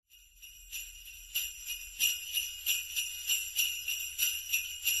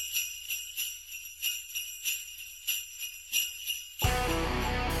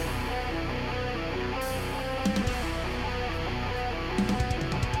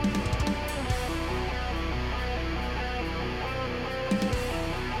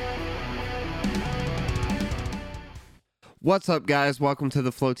What's up, guys? Welcome to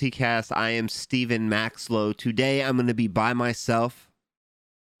the Flow Cast. I am Steven Maxlow. Today, I'm going to be by myself,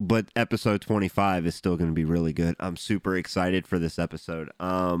 but episode 25 is still going to be really good. I'm super excited for this episode.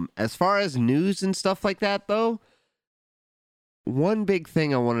 As far as news and stuff like that, though, one big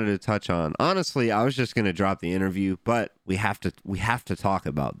thing I wanted to touch on. Honestly, I was just going to drop the interview, but we have to talk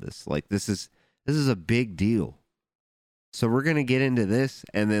about this. Like, this is a big deal. So we're going to get into this,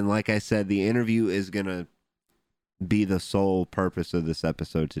 and then, like I said, the interview is going to be the sole purpose of this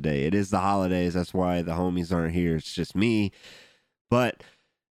episode today. It is the holidays. That's why the homies aren't here. It's just me. But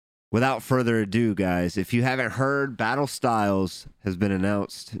without further ado, guys, if you haven't heard, Battle Styles has been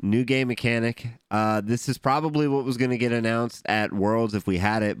announced. New game mechanic. This is probably what was going to get announced at Worlds if we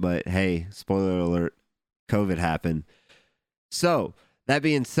had it. But hey, spoiler alert, COVID happened. So that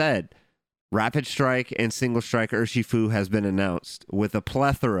being said, Rapid Strike and Single Strike Urshifu has been announced with a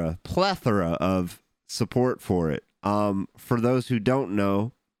plethora of support for it. For those who don't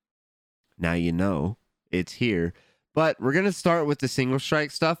know, now you know, it's here. But we're going to start with the Single Strike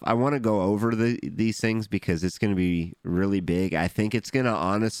stuff. I want to go over these things because it's going to be really big. I think it's going to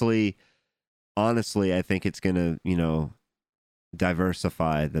honestly, I think it's going to,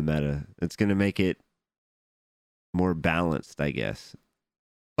 diversify the meta. It's going to make it more balanced, I guess.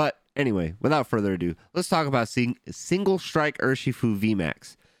 But anyway, without further ado, let's talk about Single Strike Urshifu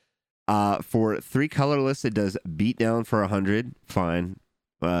VMAX. For 3 colorless, it does beatdown for 100. Fine.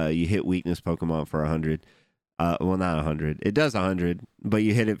 You hit weakness Pokemon for 100. Well, not 100. It does 100, but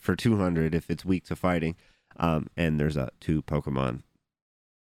you hit it for 200 if it's weak to fighting. And there's 2 Pokemon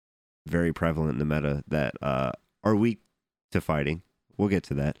very prevalent in the meta that are weak to fighting. We'll get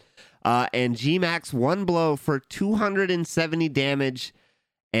to that. And Gmax 1 blow for 270 damage.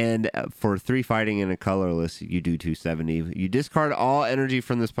 And for 3 fighting and a colorless, you do 270. You discard all energy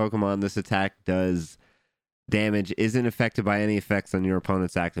from this Pokemon. This attack does damage, isn't affected by any effects on your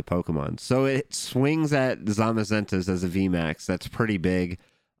opponent's active Pokemon. So it swings at Zamazenta's as a VMAX. That's pretty big.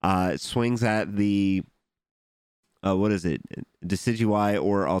 It swings at the, Decidueye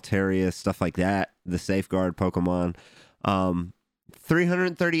or Altaria, stuff like that. The Safeguard Pokemon.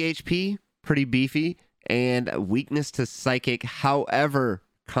 330 HP, pretty beefy. And weakness to Psychic. However,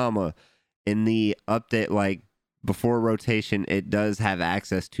 in the update, like before rotation, it does have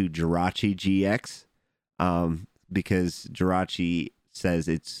access to Jirachi GX, because Jirachi says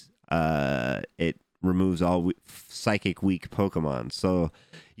it removes all psychic weak Pokemon. So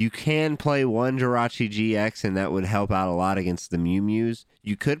you can play one Jirachi GX, and that would help out a lot against the Mew Mews.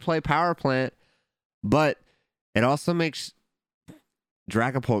 You could play Power Plant, but it also makes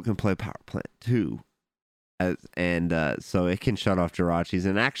Dragapult can play Power Plant too. So it can shut off Jirachis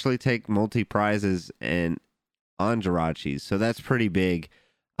and actually take multi-prizes on Jirachis. So that's pretty big.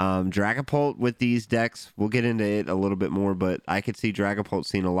 Dragapult with these decks, we'll get into it a little bit more, but I could see Dragapult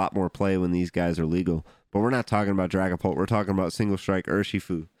seeing a lot more play when these guys are legal. But we're not talking about Dragapult. We're talking about Single Strike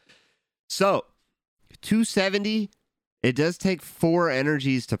Urshifu. So, 270, it does take 4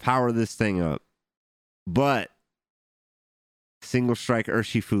 energies to power this thing up. But Single Strike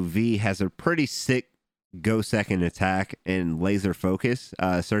Urshifu V has a pretty sick Go Second attack and laser focus.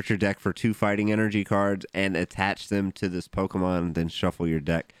 Search your deck for 2 fighting energy cards and attach them to this Pokemon, then shuffle your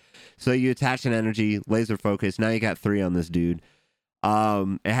deck. So you attach an energy, laser focus. Now you got 3 on this dude.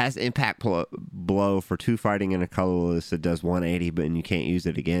 It has impact blow for 2 fighting and a colorless. It does 180, but you can't use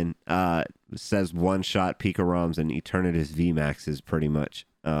it again. It says one shot Pikaroms and Eternatus VMAXs pretty much.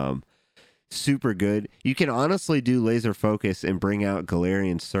 Super good. You can honestly do laser focus and bring out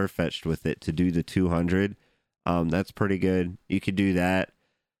Galarian Surfetched with it to do the 200. That's pretty good. You could do that.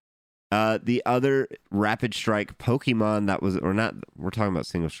 The other Rapid Strike Pokemon that was, or not, we're talking about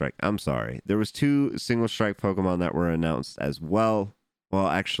Single Strike. I'm sorry. There was 2 Single Strike Pokemon that were announced as well. Well,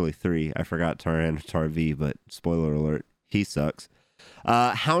 actually 3. I forgot Tyranitar V, but spoiler alert, he sucks.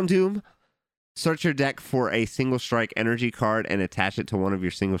 Houndoom. Search your deck for a Single Strike energy card and attach it to one of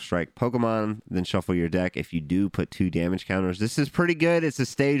your Single Strike Pokemon. Then shuffle your deck. If you do, put 2 damage counters. This is pretty good. It's a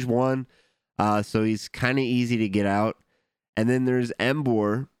stage 1. So he's kind of easy to get out. And then there's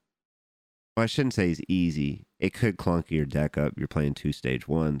Emboar. Well, I shouldn't say he's easy. It could clunk your deck up. You're playing 2 stage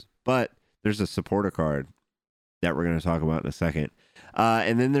 1s. But there's a supporter card that we're going to talk about in a second.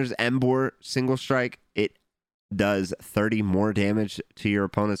 And then there's Emboar Single Strike. It does 30 more damage to your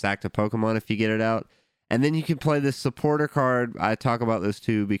opponent's active Pokemon if you get it out. And then you can play this supporter card. I talk about this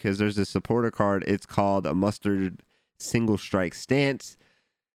too because there's a supporter card. It's called a Mustard Single Strike Stance.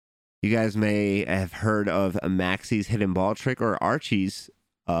 You guys may have heard of a Maxie's Hidden Ball Trick or Archie's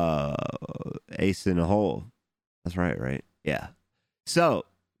Ace in a Hole. That's right? Yeah. So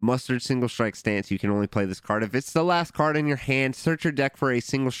Mustard Single Strike Stance. You can only play this card if it's the last card in your hand. Search your deck for a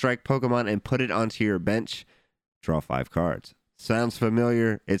Single Strike Pokemon and put it onto your bench. Draw 5 cards. Sounds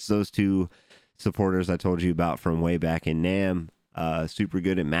familiar? It's those two supporters I told you about from way back in NAM. Super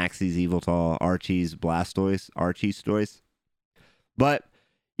good at Maxie's, Yveltal, Archie's, Archie's. But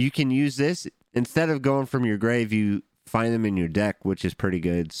you can use this. Instead of going from your grave, you find them in your deck, which is pretty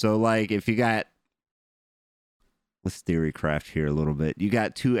good. So, like, if you got... Let's theory craft here a little bit. You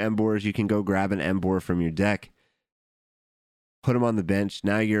got 2 Emboars. You can go grab an Emboar from your deck, put them on the bench.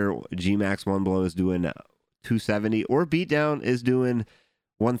 Now your G-Max One Blow is doing 270, or Beatdown is doing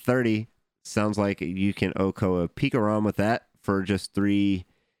 130. Sounds like you can Oko a Pikarom with that for just 3,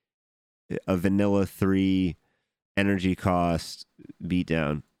 a vanilla 3 energy cost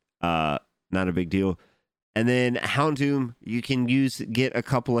Beatdown. Not a big deal. And then Houndoom, you can get a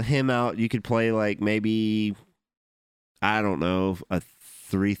couple of him out. You could play like maybe... I don't know, a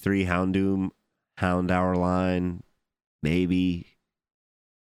 3/3 Houndoom, Houndour line, maybe.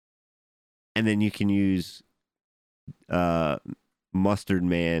 And then you can use Mustard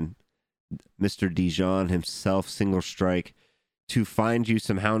Man, Mr. Dijon himself, Single Strike, to find you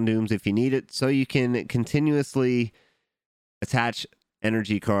some Houndooms if you need it. So you can continuously attach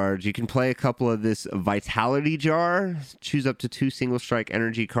energy cards. You can play a couple of this Vitality Jar, choose up to 2 Single Strike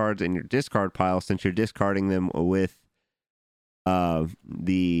energy cards in your discard pile since you're discarding them with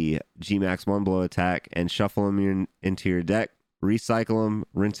the G-Max One Blow attack, and shuffle them into your deck, recycle them,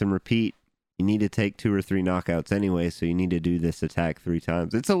 rinse and repeat. You need to take 2 or 3 knockouts anyway, so you need to do this attack 3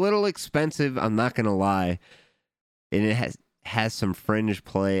 times. It's a little expensive, I'm not gonna lie, and it has some fringe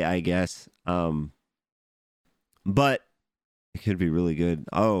play, I guess, but it could be really good.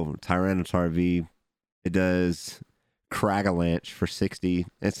 Oh, Tyranitar V, it does Cragalanche for 60.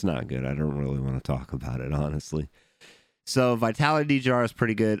 It's not good. I don't really want to talk about it, honestly. So Vitality Jar is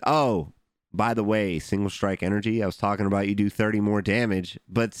pretty good. Oh, by the way, Single Strike Energy, I was talking about you do 30 more damage,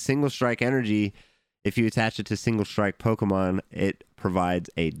 but Single Strike Energy, if you attach it to Single Strike Pokemon, it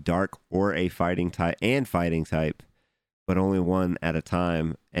provides a Dark or a Fighting type, but only one at a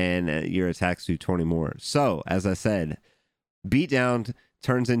time, and your attacks do 20 more. So, as I said, Beatdown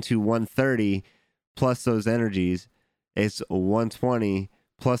turns into 130 plus those energies. It's 120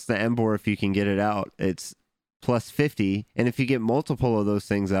 plus the Emboar if you can get it out. It's plus 50, and if you get multiple of those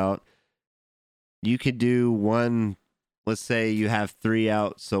things out, you could do one. Let's say you have 3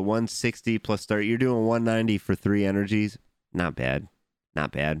 out, so 160 plus 30. You're doing 190 for 3 energies. Not bad.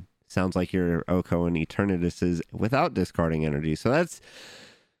 Sounds like your Oko and Eternatus without discarding energy. So that's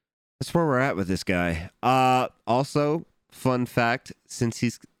where we're at with this guy. Also, fun fact: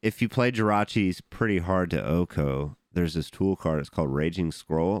 if you play Jirachi, he's pretty hard to Oko. There's this tool card. It's called Raging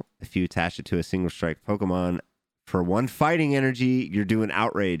Scroll. If you attach it to a Single Strike Pokemon, for 1 fighting energy, you're doing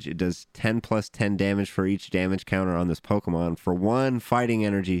Outrage. It does 10 plus 10 damage for each damage counter on this Pokemon for 1 fighting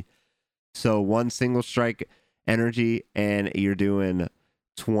energy. So 1 Single Strike energy, and you're doing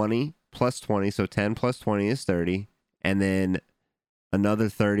 20 plus 20. So 10 plus 20 is 30. And then another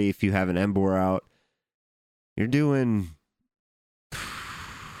 30 if you have an Emboar out. You're doing...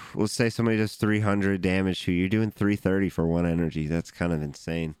 Let's say somebody does 300 damage to you. You're doing 330 for 1 energy. That's kind of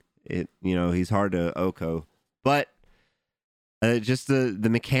insane. He's hard to Oko. But just the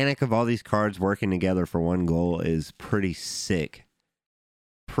mechanic of all these cards working together for one goal is pretty sick.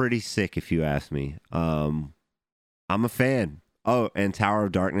 Pretty sick, if you ask me. I'm a fan. Oh, and Tower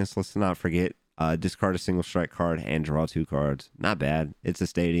of Darkness, let's not forget. Discard a Single Strike card and draw 2 cards. Not bad. It's a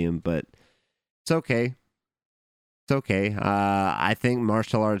stadium, but it's okay. It's okay. I think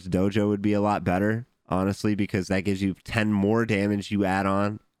Martial Arts Dojo would be a lot better, honestly, because that gives you 10 more damage you add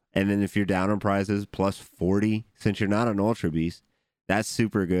on. And then if you're down on prizes, plus 40, since you're not an Ultra Beast. That's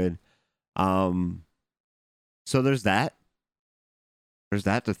super good. So there's that. There's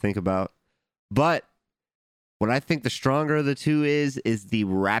that to think about. But what I think the stronger of the two is the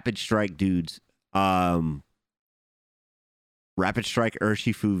Rapid Strike dudes. Rapid Strike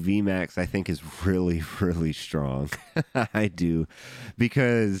Urshifu VMAX, I think, is really, really strong. I do.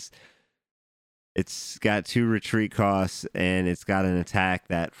 Because it's got 2 retreat costs, and it's got an attack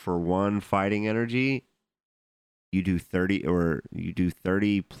that for 1 fighting energy, you do 30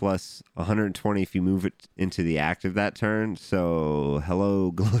 plus 120 if you move it into the active that turn. So,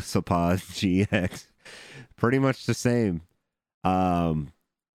 hello, Glisopod GX. Pretty much the same.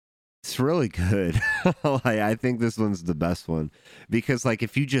 It's really good. I think this one's the best one. Because,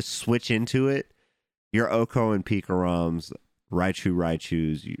 if you just switch into it, your Oko and Pikaroms,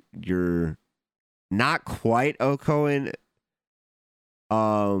 Raichus, you're not quite Oko and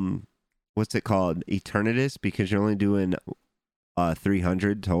what's it called? Eternatus, because you're only doing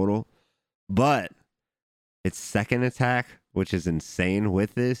 300 total. But its second attack, which is insane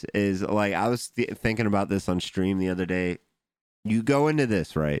with this, is like I was thinking about this on stream the other day. You go into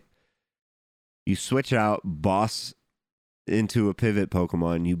this, right? You switch out boss into a pivot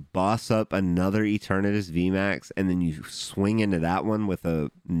Pokemon, you boss up another Eternatus VMAX, and then you swing into that one with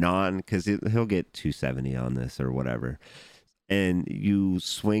a because he'll get 270 on this or whatever. And you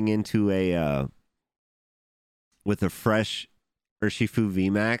swing into a with a fresh Urshifu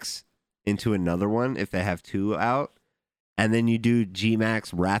VMAX into another one if they have two out. And then you do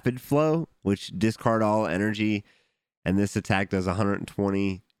Gmax Rapid Flow, which discard all energy. And this attack does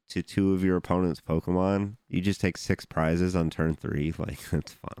 120 to two of your opponent's Pokemon. You just take 6 prizes on turn 3. Like,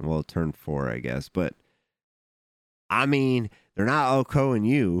 that's fun. Well, turn 4, I guess. But, I mean, they're not Oko and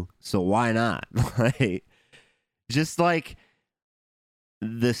you, so why not? Like, just like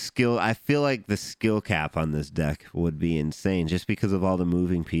the skill, I feel like the skill cap on this deck would be insane just because of all the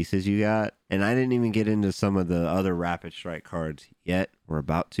moving pieces you got. And I didn't even get into some of the other Rapid Strike cards yet. We're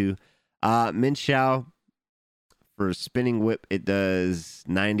about to. Minxiao, for Spinning Whip, it does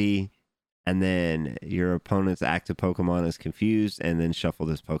 90, and then your opponent's active Pokemon is confused, and then shuffle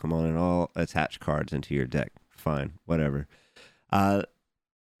this Pokemon and all attached cards into your deck. Fine, whatever.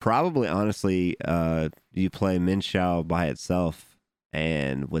 Probably, honestly, you play Minxiao by itself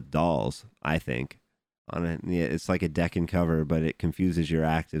and with dolls, I think. On it, yeah, it's like a deck and cover, but it confuses your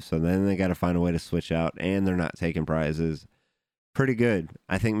active. So then they got to find a way to switch out, and they're not taking prizes. Pretty good.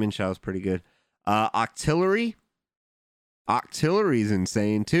 I think Minxiao's pretty good. Octillery. Octillery is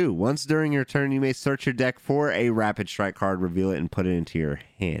insane too. Once during your turn, you may search your deck for a Rapid Strike card, reveal it, and put it into your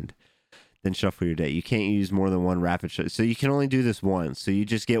hand. Then shuffle your deck. You can't use more than one Rapid Strike, so you can only do this once. So you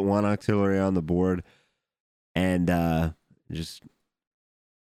just get one Octillery on the board, and just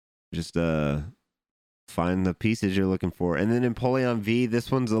find the pieces you're looking for. And then Empoleon V,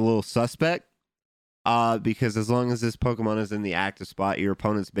 this one's a little suspect. Because as long as this Pokemon is in the active spot, your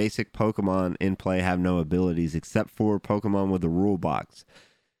opponent's basic Pokemon in play have no abilities except for Pokemon with a rule box.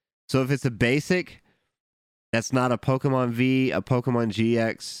 So if it's a basic, that's not a Pokemon V, a Pokemon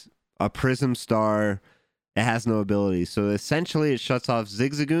GX, a Prism Star, it has no abilities. So essentially it shuts off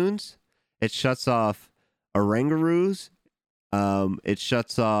Zigzagoons, it shuts off Orangaroos, it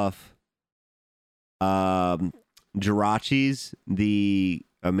shuts off Jirachis, the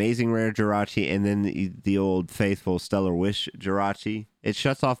Amazing Rare Jirachi, and then the old faithful Stellar Wish Jirachi. It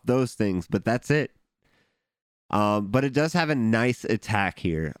shuts off those things, but that's it. But it does have a nice attack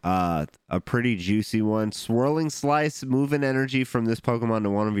here. A pretty juicy one. Swirling Slice, moving energy from this Pokemon to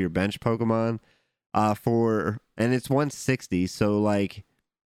one of your bench Pokemon. And it's 160, so like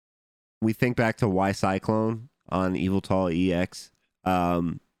we think back to Y Cyclone on Eviltal EX.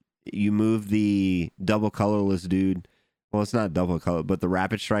 You move the double colorless dude. Well, it's not double color, but the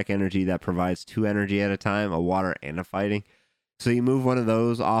Rapid Strike energy that provides 2 energy at a time, a water and a fighting. So you move one of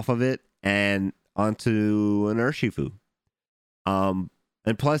those off of it and onto an Urshifu. And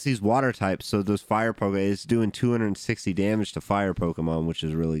plus he's water type, so those fire Pokemon is doing 260 damage to fire Pokemon, which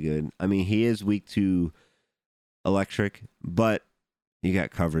is really good. I mean, he is weak to electric, but you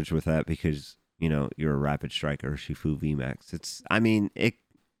got coverage with that because, you know, you're a Rapid Strike Urshifu VMAX.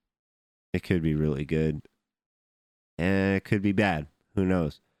 It could be really good. And it could be bad. Who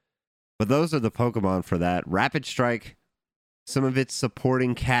knows? But those are the Pokemon for that. Rapid Strike, some of its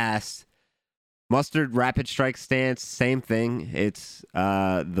supporting cast. Mustard Rapid Strike stance, same thing. It's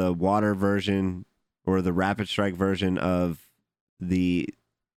the water version or the Rapid Strike version of the,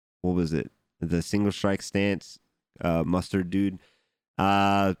 what was it? The single strike stance Mustard dude.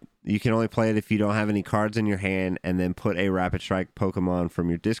 You can only play it if you don't have any cards in your hand, and then put a Rapid Strike Pokemon from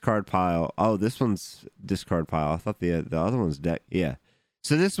your discard pile. Oh, this one's discard pile. I thought the other one's deck. Yeah.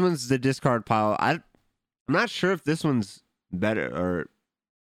 So this one's the discard pile. I'm not sure if this one's better or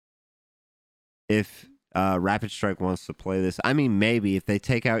if Rapid Strike wants to play this. I mean, maybe if they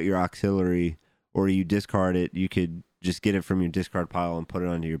take out your Octillery or you discard it, you could just get it from your discard pile and put it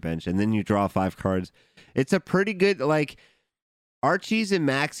onto your bench, and then you draw 5 cards. It's a pretty good, like, Archies and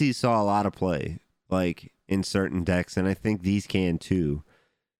Maxies saw a lot of play, like, in certain decks, and I think these can too.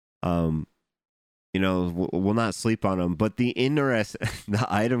 You know, we'll not sleep on them. But the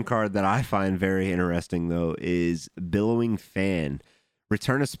item card that I find very interesting, though, is Billowing Fan.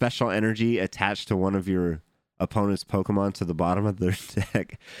 Return a special energy attached to one of your opponent's Pokemon to the bottom of their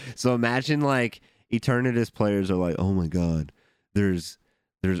deck. So imagine, like, Eternatus players are like, oh my god, there's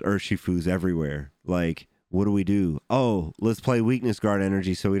Urshifus everywhere. Like, what do we do? Oh, let's play Weakness Guard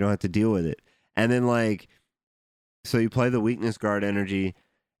energy so we don't have to deal with it. And then, like, so you play the Weakness Guard energy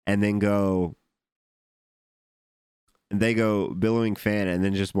and then go and they go billowing fan, and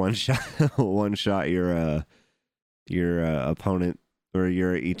then just one shot, one shot your opponent or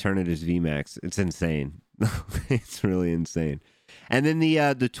your Eternatus VMAX. It's insane. It's really insane. And then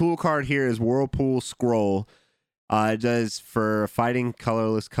the tool card here is Whirlpool Scroll. It does for fighting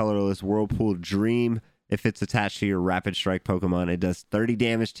colorless, Whirlpool Dream. If it's attached to your Rapid Strike Pokemon, it does 30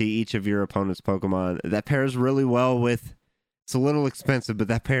 damage to each of your opponent's Pokemon. That pairs really well with... It's a little expensive, but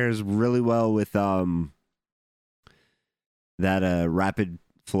that pairs really well with that Rapid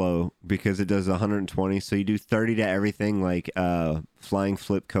Flow because it does 120. So you do 30 to everything like Flying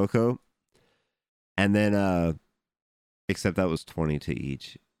Flip Coco. And then, except that was 20 to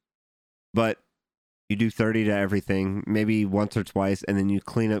each. But you do 30 to everything, maybe once or twice, and then you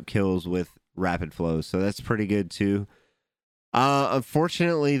clean up kills with Rapid Flows, so that's pretty good too.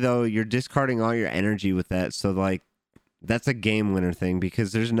 Unfortunately, though, you're discarding all your energy with that, so like that's a game winner thing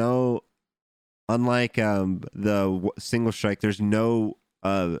because there's no, unlike the single strike, there's no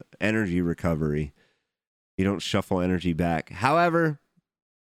energy recovery. You don't shuffle energy back. However,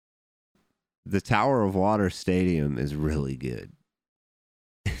 the Tower of Water Stadium is really good.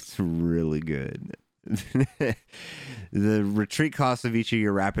 It's really good. The retreat cost of each of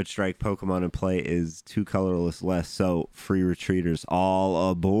your Rapid Strike Pokemon in play is 2 colorless less, so free retreaters all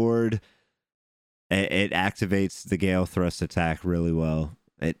aboard. It activates the Gale Thrust attack really well.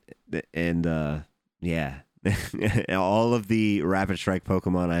 Yeah. All of the Rapid Strike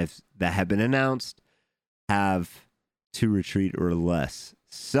Pokemon that have been announced have 2 retreat or less.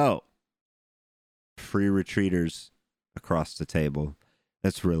 So free retreaters across the table.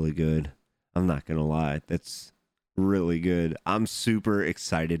 That's really good. I'm not going to lie. That's really good. I'm super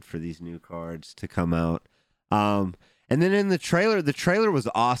excited for these new cards to come out. And then in the trailer was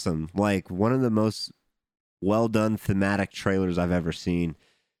awesome. Like one of the most well done thematic trailers I've ever seen.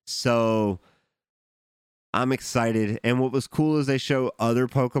 So I'm excited. And what was cool is they show other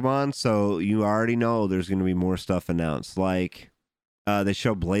Pokemon. So you already know there's going to be more stuff announced. Like they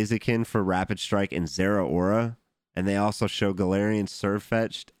show Blaziken for Rapid Strike and Zeraora. And they also show Galarian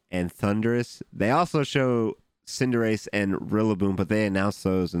Surfetch'd and Thundurus. They also show Cinderace and Rillaboom, but they announced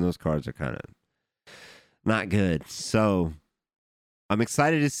those, and those cards are kind of not good. So I'm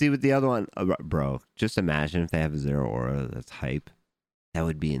excited to see what the other one... bro, just imagine if they have a Zeraora that's hype. That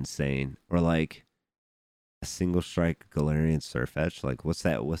would be insane. Or like a single strike Galarian Surfetch'd. Like, what's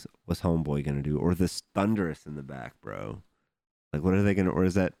that? What's Homeboy going to do? Or this Thundurus in the back, bro. Like, what are they going to... Or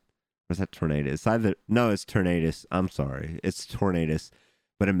is that Tornadus? It's Tornadus. I'm sorry. It's Tornadus.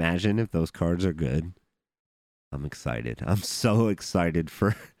 But imagine if those cards are good. I'm excited. I'm so excited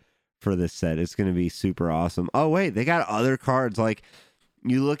for this set. It's going to be super awesome. Oh, wait. They got other cards. Like,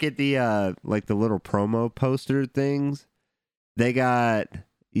 you look at the like the little promo poster things. They got...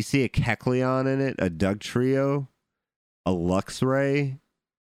 You see a Kecleon in it, a Dugtrio, a Luxray,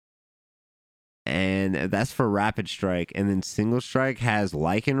 and that's for Rapid Strike. And then Single Strike has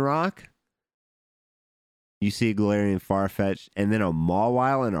Lycanroc. You see a Galarian Farfetch, and then a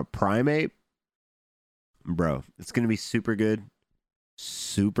Mawile and a Primeape. Bro, it's going to be super good.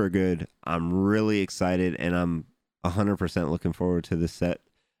 Super good. I'm really excited, and I'm 100% looking forward to this set.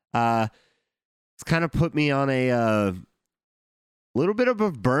 It's kind of put me on a little bit of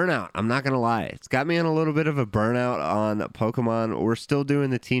a burnout. I'm not going to lie. It's got me on a little bit of a burnout on Pokemon. We're still doing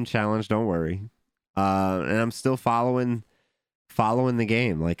the team challenge, don't worry. And I'm still following the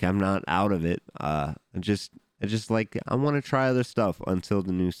game. Like, I'm not out of it. I just like, I want to try other stuff until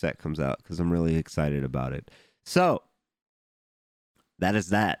the new set comes out because I'm really excited about it. So that is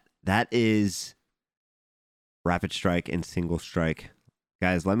that. That is Rapid Strike and Single Strike.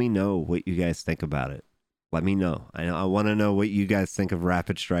 Guys, let me know what you guys think about it. Let me know. I want to know what you guys think of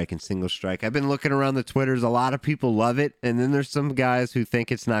Rapid Strike and Single Strike. I've been looking around the Twitters. A lot of people love it. And then there's some guys who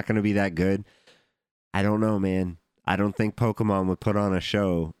think it's not going to be that good. I don't know, man. I don't think Pokemon would put on a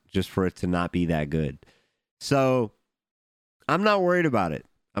show just for it to not be that good. So I'm not worried about it.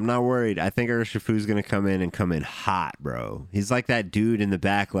 I'm not worried. I think Urshifu's going to come in hot, bro. He's like that dude in the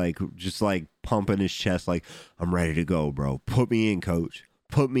back, like just like pumping his chest like, I'm ready to go, bro. Put me in, coach.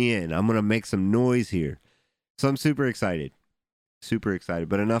 Put me in. I'm going to make some noise here. So I'm super excited. Super excited.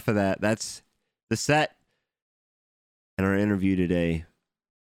 But enough of that. That's the set and our interview today.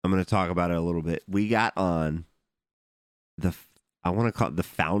 I'm going to talk about it a little bit. We got on I want to call it the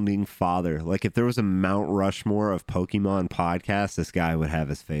founding father. Like if there was a Mount Rushmore of Pokemon podcasts, this guy would have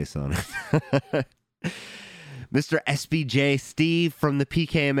his face on it. Mr. SBJ Steve from the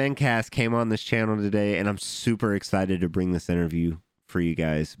PKMN cast came on this channel today, and I'm super excited to bring this interview for you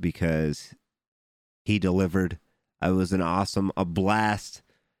guys because he delivered. It was a blast.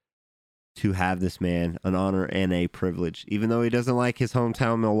 to have this man, an honor and a privilege. Even though he doesn't like his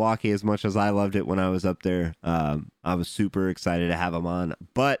hometown Milwaukee as much as I loved it when I was up there, I was super excited to have him on.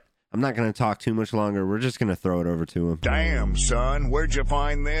 But I'm not going to talk too much longer. We're just going to throw it over to him. Damn, son, where'd you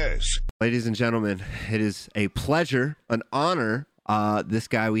find this? Ladies and gentlemen, it is a pleasure, an honor. This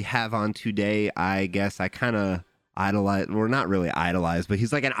guy we have on today, I guess I kind of idolize, well, not really idolize, but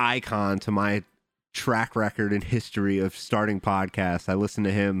he's like an icon to my track record and history of starting podcasts. I listened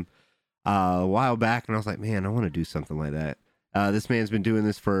to him a while back and I was like, man, I want to do something like that. This man's been doing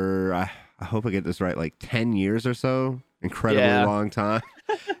this for, I hope I get this right, like 10 years or so. Incredibly long time.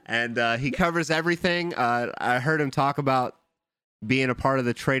 And he covers everything. I heard him talk about being a part of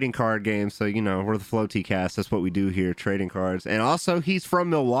the trading card game. So, you know, we're the Flow T Cast. That's what we do here, trading cards. And also, he's from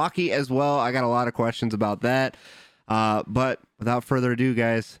Milwaukee as well. I got a lot of questions about that. But without further ado,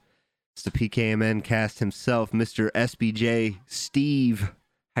 guys, it's the PKMN cast himself, Mr. SBJ, Steve.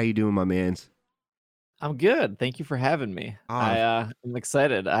 How you doing, my mans? I'm good. Thank you for having me. I'm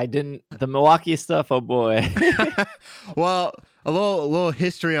excited. The Milwaukee stuff. Oh boy. Well, a little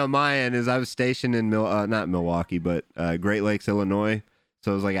history on my end is I was stationed in not Milwaukee, but Great Lakes, Illinois.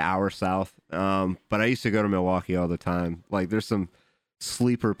 So it was like an hour south. But I used to go to Milwaukee all the time. Like there's some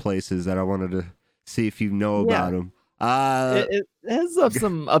sleeper places that I wanted to see if you know about them. It has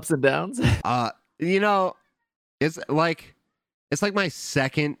some ups and downs. You know, it's like my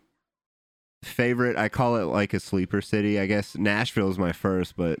second favorite. I call it like a sleeper city. I guess Nashville is my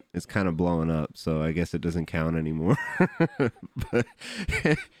first, but it's kind of blowing up, so I guess it doesn't count anymore. But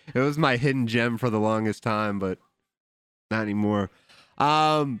it was my hidden gem for the longest time, but not anymore.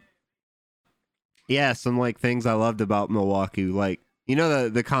 Yeah, some like things I loved about Milwaukee, like you know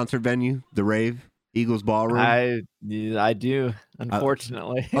the concert venue, the Rave, Eagles Ballroom. I do,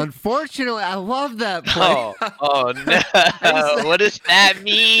 unfortunately. Unfortunately, I love that place. Oh no! What does that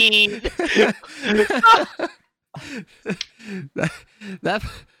mean? that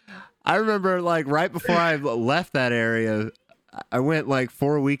I remember, like right before I left that area, I went like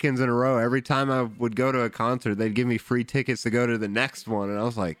 4 weekends in a row. Every time I would go to a concert, they'd give me free tickets to go to the next one, and I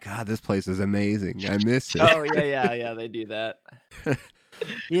was like, God, this place is amazing. I miss it. Oh yeah, they do that.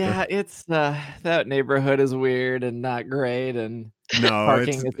 Yeah, it's that neighborhood is weird and not great, and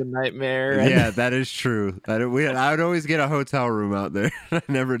parking is a nightmare. Yeah, that is true. I would always get a hotel room out there. I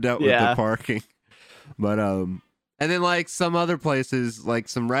never dealt with the parking, but and then like some other places, like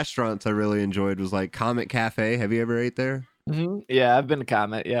some restaurants I really enjoyed was like Comet Cafe. Have you ever ate there? Mm-hmm. Yeah, I've been to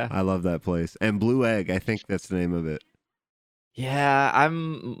Comet. Yeah, I love that place. And Blue Egg, I think that's the name of it. Yeah,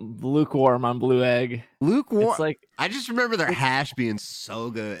 I'm lukewarm on Blue Egg. Lukewarm. It's like I just remember their hash being so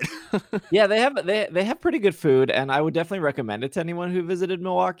good. Yeah, they have pretty good food, and I would definitely recommend it to anyone who visited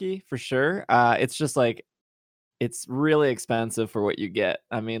Milwaukee for sure. It's just like it's really expensive for what you get.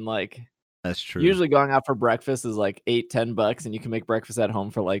 I mean, like that's true. Usually going out for breakfast is like $8-10, and you can make breakfast at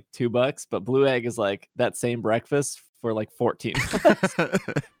home for like $2. But Blue Egg is like that same breakfast for like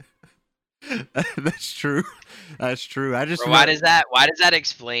 $14. That's true. That's true. I just why does that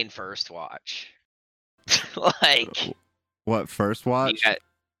explain First Watch? Like what First Watch? Do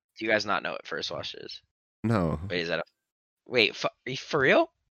you guys not know what First Watch is? No. Wait, is that for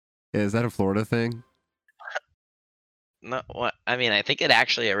real? Yeah, is that a Florida thing? No, what? I mean, I think it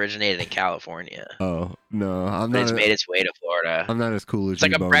actually originated in California. Oh no, It's made its way to Florida. I'm not as cool as it's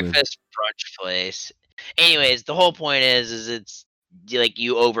like a breakfast brunch place. Anyways, the whole point is it's like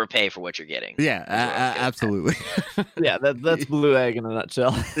you overpay for what you're getting. Yeah, absolutely. Yeah, that's Blue Egg in a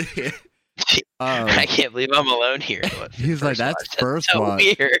nutshell. I can't believe I'm alone here. He's like, that's First Watch.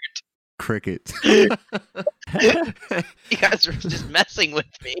 Weird. Cricket. You guys were just messing with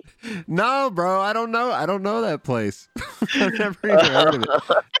me. No, bro, I don't know. I don't know that place. I've never even heard of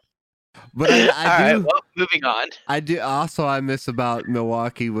it. But I do. Right, well, moving on. I do. Also, I miss about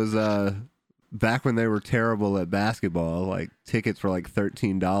Milwaukee was back when they were terrible at basketball. Like tickets were like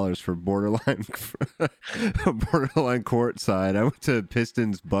 $13 for borderline courtside. I went to a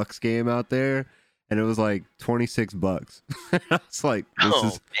Pistons Bucks game out there, and it was like $26. I was like,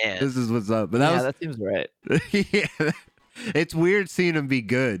 this is what's up. But that seems right. Yeah, it's weird seeing them be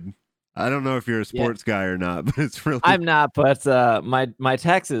good. I don't know if you're a sports guy or not, but it's really. I'm not, but my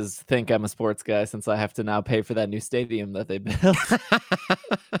taxes think I'm a sports guy since I have to now pay for that new stadium that they built.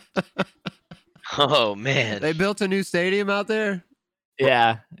 Oh man, they built a new stadium out there.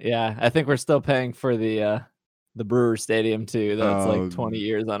 Yeah. I think we're still paying for the Brewer Stadium too. That's like 20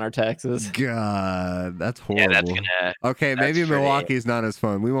 years on our taxes. God, that's horrible. Yeah, okay, maybe Milwaukee's not as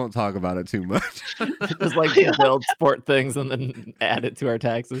fun. We won't talk about it too much. Just like build sport things and then add it to our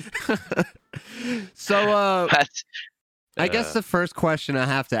taxes. So I guess the first question I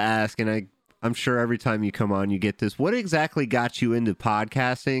have to ask, and I'm sure every time you come on you get this, what exactly got you into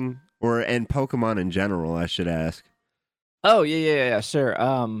podcasting and Pokemon in general, I should ask? Oh yeah, sure.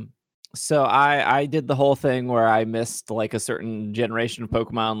 So I did the whole thing where I missed like a certain generation of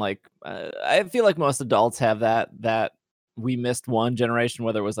Pokemon. Like I feel like most adults have that we missed one generation,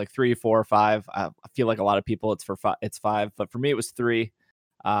 whether it was like 3, 4, or 5. I feel like a lot of people it's 5, but for me it was 3.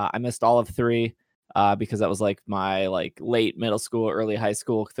 I missed all of 3 because that was like my like late middle school, early high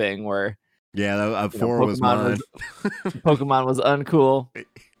school thing where 4 was mine. Pokemon was uncool.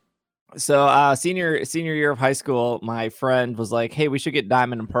 So senior year of high school, my friend was like, "Hey, we should get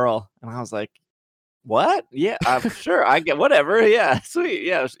Diamond and Pearl," and I was like, "What? Yeah, I'm sure. I get whatever. Yeah, sweet.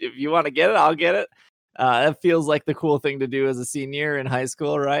 Yeah, if you want to get it, I'll get it." It feels like the cool thing to do as a senior in high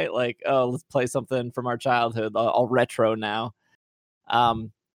school, right? Like, oh, let's play something from our childhood, all retro now.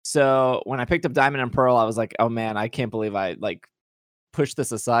 So when I picked up Diamond and Pearl, I was like, "Oh man, I can't believe I like pushed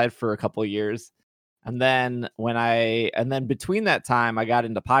this aside for a couple years." And then between that time, I got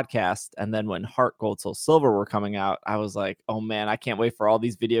into podcasts. And then when Heart, Gold, Soul, Silver were coming out, I was like, oh man, I can't wait for all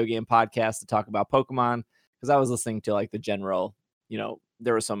these video game podcasts to talk about Pokemon. Because I was listening to like the general,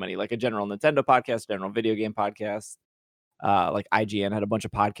 there were so many, like a general Nintendo podcast, general video game podcast. Like IGN had a bunch of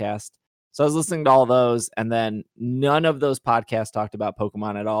podcasts. So I was listening to all those. And then none of those podcasts talked about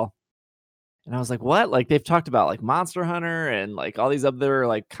Pokemon at all. And I was like, what? Like they've talked about like Monster Hunter and like all these other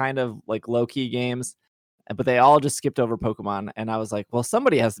like kind of like low key games, but they all just skipped over Pokemon. And I was like, well,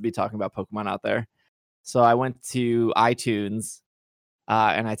 somebody has to be talking about Pokemon out there. So I went to iTunes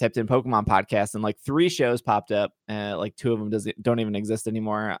and I typed in Pokemon podcast and like 3 shows popped up and like 2 of them don't even exist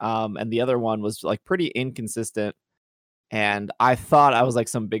anymore. And the other one was like pretty inconsistent. And I thought I was like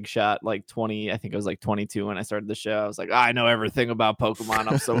some big shot, like 20. I think I was like 22 when I started the show. I was like, I know everything about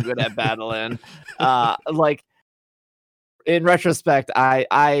Pokemon. I'm so good at battling. Like in retrospect,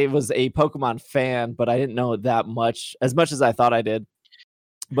 I was a Pokemon fan, but I didn't know that much as I thought I did.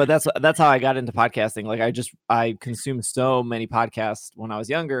 But that's how I got into podcasting. Like I consumed so many podcasts when I was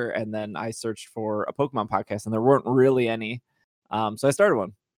younger, and then I searched for a Pokemon podcast, and there weren't really any. So I started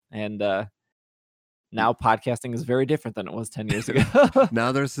one, and now podcasting is very different than it was 10 years ago.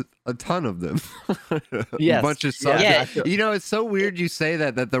 Now there's a ton of them. Yes. A bunch of subjects. Yeah. It's so weird you say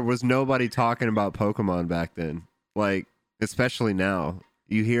that there was nobody talking about Pokemon back then. Like, especially now.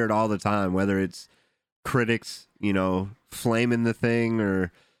 You hear it all the time, whether it's critics, flaming the thing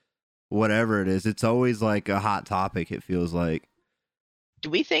or whatever it is. It's always like a hot topic, it feels like. Do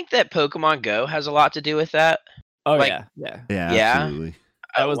we think that Pokemon Go has a lot to do with that? Oh, like, yeah. Yeah, absolutely.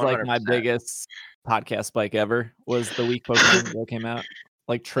 That was like my biggest podcast spike ever was the week Pokemon Go came out.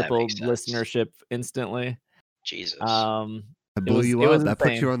 Like tripled listenership instantly. Jesus. I blew you up. That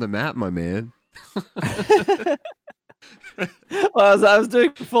put you on the map, my man. Well, I was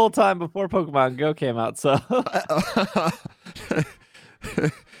doing full time before Pokemon Go came out, so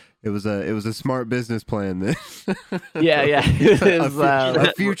it was a smart business plan then. yeah.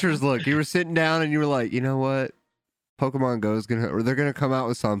 A futures look. You were sitting down and you were like, you know what? Pokemon Go is they're gonna come out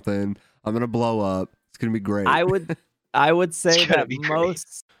with something. I'm gonna blow up. It's gonna be great. I would say that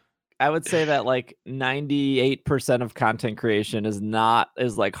I would say that like 98% of content creation is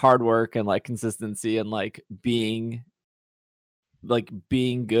like hard work and like consistency and like being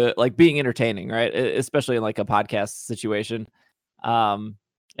good, like being entertaining, right? Especially in like a podcast situation. And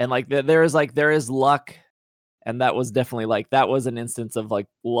like there is luck, and that was definitely like that was an instance of like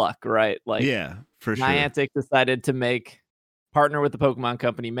luck, right? Like yeah, for sure. Niantic decided to partner with the Pokemon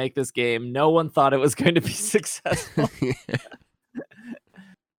Company, make this game. No one thought it was going to be successful.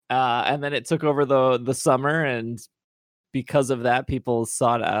 And then it took over the summer, and because of that, people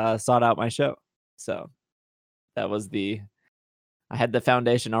sought out my show. So that was I had the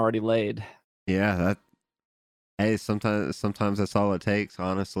foundation already laid. Yeah, sometimes that's all it takes,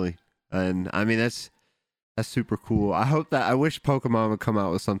 honestly. And I mean that's super cool. I wish Pokemon would come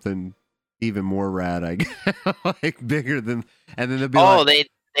out with something even more rad, I guess. Like bigger than, and then they'll be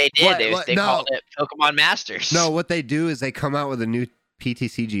they did. They called it Pokemon Masters. No, what they do is they come out with a new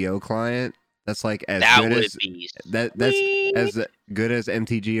PTCGO client that's like as good as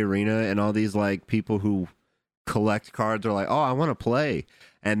MTG Arena, and all these like people who collect cards are like, oh, I want to play,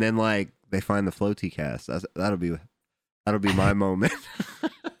 and then like they find the Floaty cast. That'll be my moment.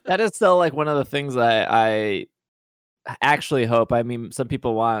 That is still like one of the things I actually hope. I mean, some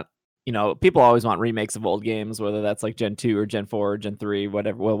people want, people always want remakes of old games, whether that's like Gen 2 or Gen 4 or Gen 3,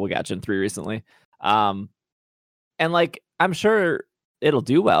 whatever. Well, we got Gen 3 recently. And like, I'm sure it'll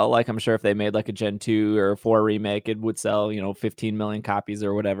do well. Like, I'm sure if they made like a Gen 2 or 4 remake, it would sell, 15 million copies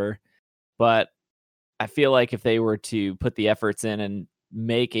or whatever. But I feel like if they were to put the efforts in and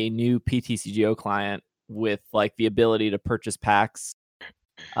make a new PTCGO client with like the ability to purchase packs,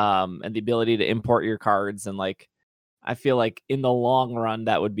 and the ability to import your cards, and like I feel like in the long run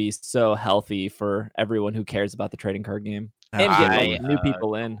that would be so healthy for everyone who cares about the trading card game and get Absolutely. like, new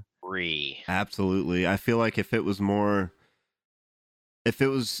people in. Absolutely. I feel like if it was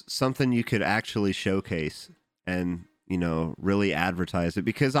something you could actually showcase and, you know, really advertise it,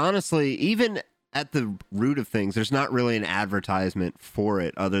 because honestly, even at the root of things, there's not really an advertisement for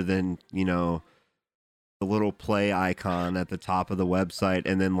it other than, you know, the little play icon at the top of the website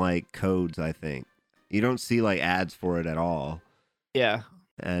and then like codes, I think. You don't see like ads for it at all. Yeah.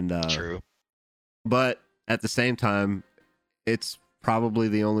 And True. But at the same time, it's probably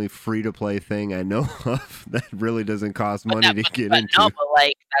the only free-to-play thing I know of that really doesn't cost money to get into. No, but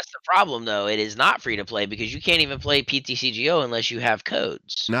like that's the problem though. It is not free to play because you can't even play PTCGO unless you have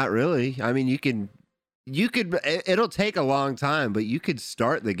codes. Not really. I mean, you could. It'll take a long time, but you could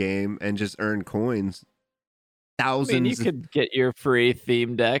start the game and just earn coins. Thousands. I mean, you could get your free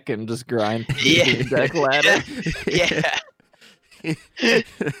theme deck and just grind the Yeah. theme deck ladder. Yeah.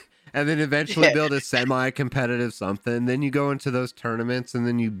 And then eventually build a semi-competitive something. Then you go into those tournaments and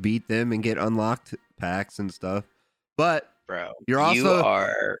then you beat them and get unlocked packs and stuff. But Bro, you're also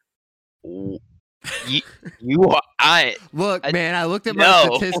you are look, man. I looked at my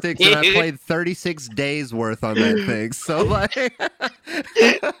statistics and I dude. played 36 days worth on that thing. So like,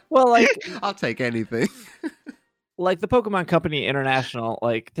 Well, like I'll take anything. like the Pokemon Company International,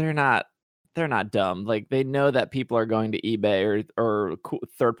 like they're not dumb. Like they know that people are going to eBay or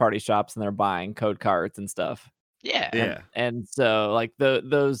third party shops and they're buying code cards and stuff. Yeah. And so like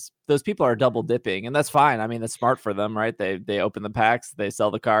those people are double dipping, and that's fine. I mean, that's smart for them, right? They open the packs, they sell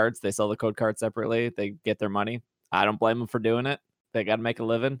the cards, they sell the code cards separately, they get their money. I don't blame them for doing it. They got to make a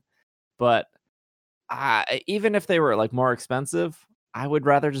living. But even if they were like more expensive, I would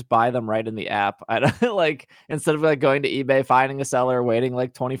rather just buy them right in the app. I don't like, instead of like going to eBay, finding a seller, waiting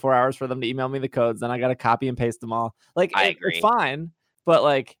like 24 hours for them to email me the codes, then I got to copy and paste them all. Like I agree. it's fine, but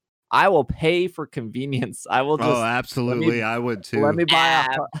like I will pay for convenience. I will just Absolutely, I would too. let me buy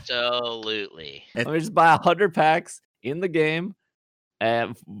Absolutely. let me just buy 100 packs in the game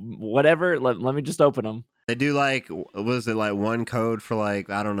and whatever. Let me just open them. They do like, was it like one code for like,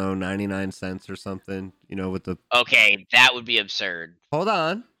 I don't know, 99 cents or something, you know, with the... Okay, that would be absurd. Hold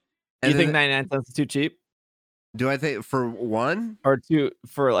on. You think 99 cents is too cheap? Do I think for one? Or two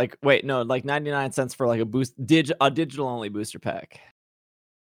for like, wait, no, like 99 cents for like a digital only booster pack.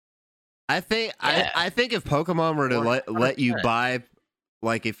 I think Yeah. I think if Pokemon were to let you buy,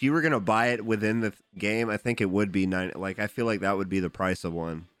 like if you were gonna buy it within the game, I think it would be I feel like that would be the price of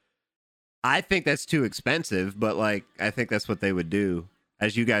one. I think that's too expensive, but like I think that's what they would do.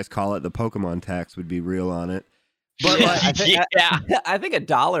 As you guys call it, the Pokemon tax would be real on it. But like, I think, I think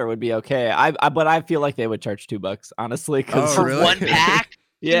 $1 would be okay. But I feel like they would charge $2, honestly. Oh, For really? one pack?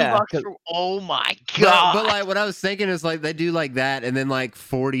 Yeah. $2 oh my god. But like what I was thinking is like they do like that and then like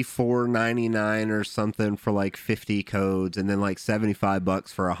 $44.99 or something for like 50 codes and then like $75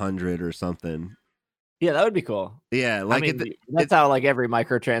 for 100 or something. Yeah, that would be cool. Yeah, like I mean, that's how like every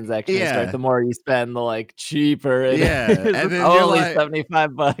microtransaction is. Yeah. Right? The more you spend, the like cheaper it Yeah, is. and It's then you're only like-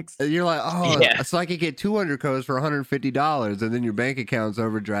 $75. you're like, oh, Yeah. so I could get 200 codes for $150 and then your bank account's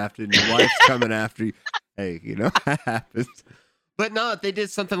overdrafted and your wife's coming after you. Hey, you know, that happens. But no, if they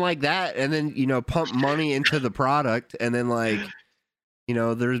did something like that and then, you know, pump money into the product and then like, you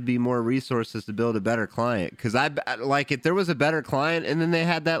know, there'd be more resources to build a better client. Because like if there was a better client and then they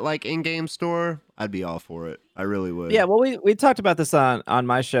had that like in-game store, I'd be all for it. I really would. Yeah, well, we talked about this on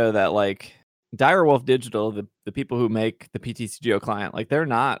my show that like Direwolf Digital, the people who make the PTCGO client, like they're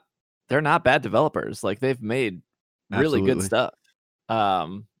not bad developers. Like they've made really good Absolutely. stuff.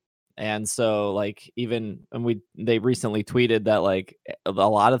 And so like they recently tweeted that like a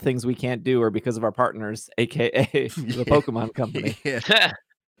lot of things we can't do are because of our partners, aka the Pokemon Company. Yeah,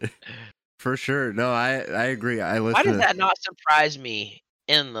 for sure. No, I agree. I listen. Why does to- that not surprise me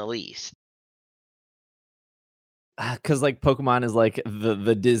in the least? Because like Pokemon is like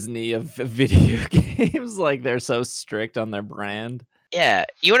the Disney of video games. Like they're so strict on their brand. Yeah,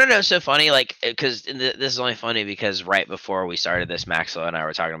 you want to know so funny, like, because this is only funny because right before we started this, Maxwell and I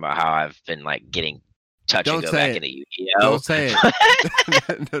were talking about how I've been like getting touch Don't and go say back it. into Yu-Gi-Oh. Don't say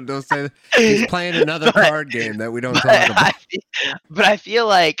it. No, don't say that. He's playing another But- card game that we don't but, talk about. I feel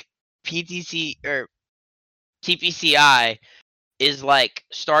like PTC or TPCI is like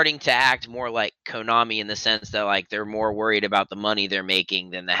starting to act more like Konami in the sense that like they're more worried about the money they're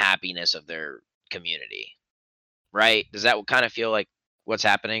making than the happiness of their community. Right? Does that kind of feel like what's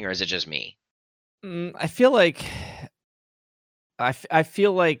happening, or is it just me? I feel like I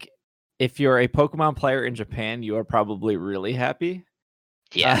feel like if you're a Pokemon player in Japan, you are probably really happy.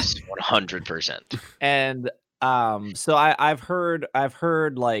 Yes, 100%. And so I've heard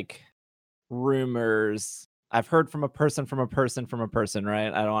like rumors. I've heard from a person,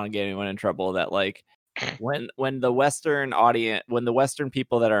 right? I don't want to get anyone in trouble that like when the Western audience, when the Western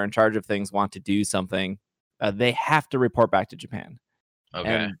people that are in charge of things want to do something, they have to report back to Japan.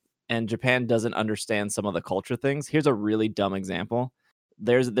 Okay. And Japan doesn't understand some of the culture things. Here's a really dumb example.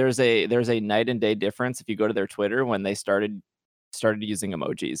 There's a night and day difference if you go to their Twitter when they started using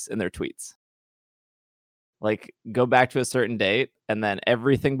emojis in their tweets. Like, go back to a certain date, and then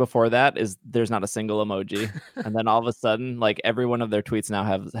everything before that is there's not a single emoji, and then all of a sudden, like every one of their tweets now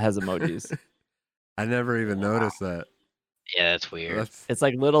has emojis. I never even noticed that. Yeah, that's weird. It's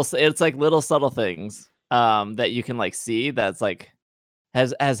like little subtle things that you can like see that's like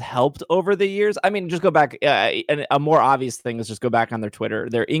has helped over the years. I mean, just go back, and a more obvious thing is just go back on their Twitter,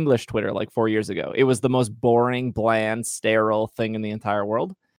 their English Twitter, like 4 years ago. It was the most boring, bland, sterile thing in the entire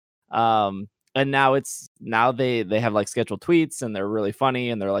world. And now they have like scheduled tweets and they're really funny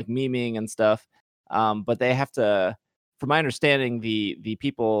and they're like memeing and stuff. But they have to, from my understanding, the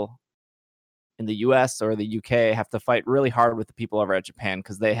people in the US or the UK have to fight really hard with the people over at Japan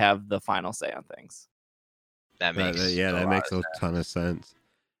because they have the final say on things. That makes that makes a ton of sense.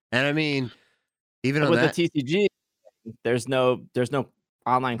 And I mean, even with that, the TCG, there's no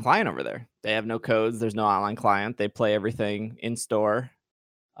online client over there. They have no codes. There's no online client. They play everything in store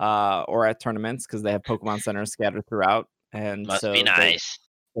or at tournaments because they have Pokemon centers scattered throughout. And must so be nice.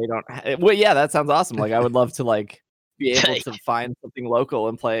 They don't. Well, yeah, that sounds awesome. Like I would love to like be able to find something local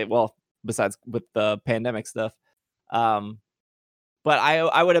and play. Well, besides with the pandemic stuff. But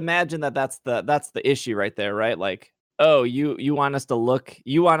I would imagine that's the issue right there, right? Like, oh, you want us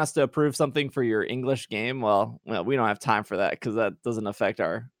to approve something for your English game? Well, we don't have time for that because that doesn't affect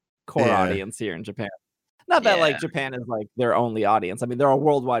our core audience here in Japan. Not that like Japan is like their only audience. I mean, they're a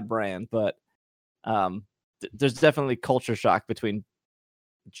worldwide brand, but there's definitely culture shock between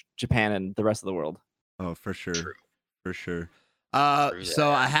Japan and the rest of the world. Oh, for sure. True. For sure.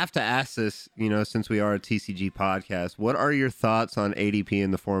 So I have to ask this, since we are a TCG podcast, what are your thoughts on ADP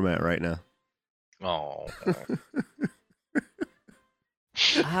in the format right now? Oh.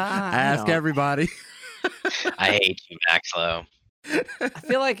 I ask everybody. I hate you, Maxlow. I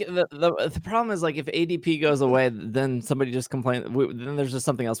feel like the problem is like if ADP goes away, then somebody just complains. Then there's just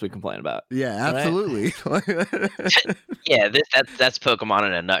something else we complain about. Yeah, absolutely. Right? Yeah, that's Pokemon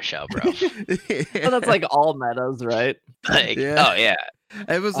in a nutshell, bro. Well, that's like all metas, right? Like, oh yeah.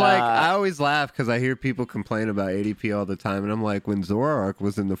 It was like I always laugh because I hear people complain about ADP all the time, and I'm like, when Zoroark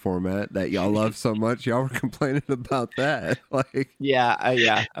was in the format that y'all love so much, y'all were complaining about that. Like, yeah,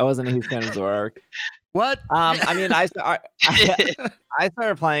 I wasn't a huge fan of Zoroark. What? I mean, I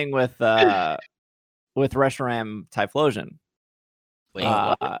started playing with Reshiram Typhlosion. Wait,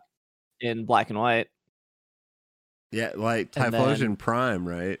 what? In Black and White. Yeah, like Typhlosion Prime,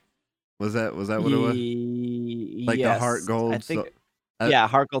 right? Was that what it was? Like yes, the Heart Gold. I think, yeah,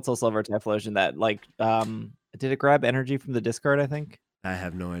 Heart Gold, Soul Silver, Typhlosion. That like, did it grab energy from the discard? I think. I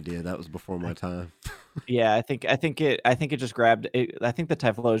have no idea. That was before my time. Yeah, I think it just grabbed. I think the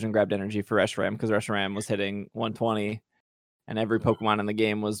Typhlosion grabbed energy for Reshiram because Reshiram was hitting 120, and every Pokemon in the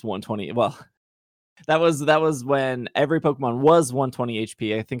game was 120. Well, that was when every Pokemon was 120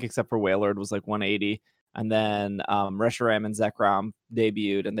 HP. I think except for Wailord was like 180, and then Reshiram and Zekrom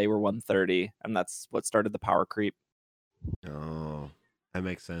debuted, and they were 130, and that's what started the power creep. Oh, that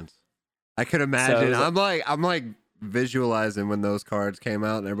makes sense. I could imagine. So I'm like visualizing when those cards came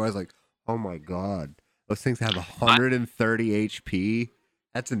out, and everybody's like, "Oh my god, those things have 130 HP.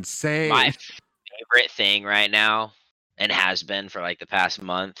 That's insane." My favorite thing right now, and has been for like the past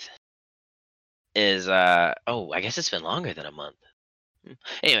month, is I guess it's been longer than a month.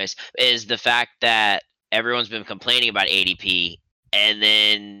 Anyways, is the fact that everyone's been complaining about ADP, and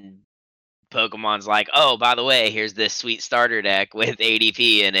then Pokemon's like, "Oh, by the way, here's this sweet starter deck with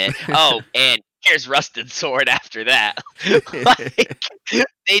ADP in it." Oh, and here's Rusted Sword after that. Like,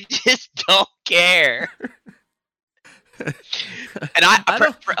 they just don't care. And I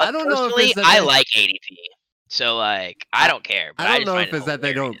don't know if I like ADP, so like I don't care. But I don't know if it's that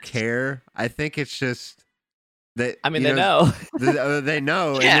they don't care. I think it's just that. I mean, they know. They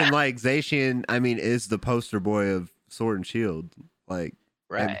know, Yeah. and then like Zacian, I mean, is the poster boy of Sword and Shield. Like,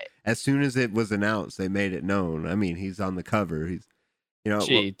 right. As soon as it was announced, they made it known. I mean, he's on the cover. He's,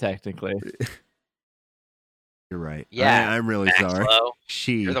 technically. You're right. Yeah, I'm really sorry.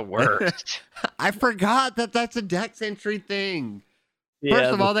 You're the worst. I forgot that that's a Dex entry thing.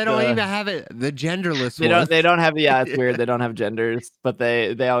 First of all, they don't even have it. The genderless. They don't have. Yeah, it's weird. They don't have genders, but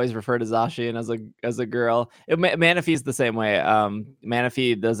they always refer to Zacian as a girl. Manaphy's the same way.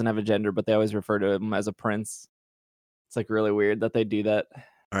 Manaphy doesn't have a gender, but they always refer to him as a prince. It's like really weird that they do that.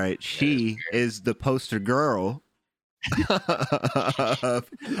 All right, she is the poster girl. Get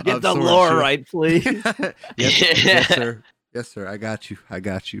the lore right, please. Yes, sir. Yes, sir. I got you.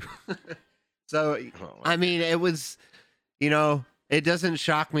 So, I mean, it was, it doesn't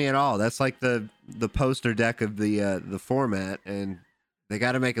shock me at all. That's like the poster deck of the format, and they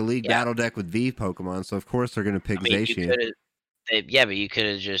got to make a league battle deck with V Pokemon, so of course they're going to pick Zacian. Yeah, but you could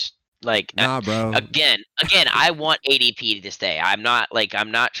have just nah, bro. Again, I want ADP to stay. I'm not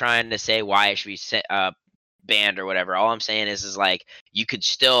trying to say why it should be banned or whatever. All I'm saying is like you could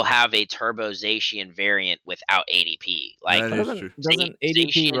still have a Turbo Zacian variant without ADP. Like doesn't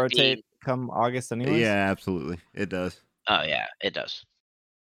ADP rotate come August anyway? Yeah, absolutely, it does. Oh yeah, it does.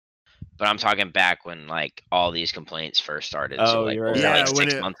 But I'm talking back when like all these complaints first started. Oh, so, like, you're right. Yeah,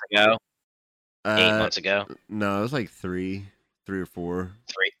 6 months ago. 8 months ago. No, it was like three or four.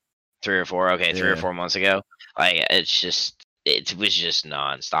 Three or four. Okay, 3 or 4 months ago. Like it was just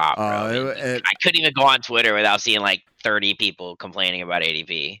nonstop, bro. I couldn't even go on Twitter without seeing like 30 people complaining about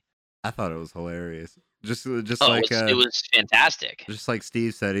ADP. I thought it was hilarious. Just it was fantastic. Just like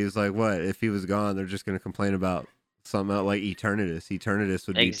Steve said, he was like, "What if he was gone? They're just going to complain about something else, like Eternatus. Eternatus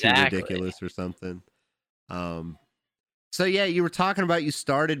would be too ridiculous or something." So yeah, you were talking about you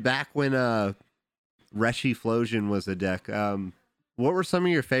started back when Reshiflosion was a deck. What were some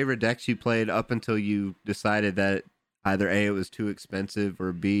of your favorite decks you played up until you decided that either A, it was too expensive,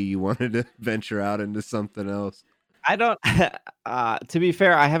 or B, you wanted to venture out into something else? I don't. To be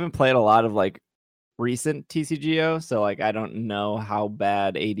fair, I haven't played a lot of like recent TCGO, so like I don't know how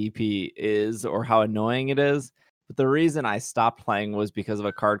bad ADP is or how annoying it is. But the reason I stopped playing was because of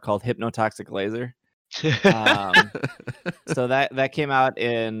a card called Hypnotoxic Laser. So that came out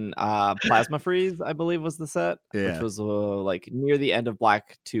in Plasma Freeze, I believe was the set, which was like near the end of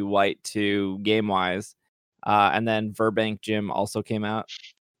Black to White 2 game wise, and then Verbank Gym also came out,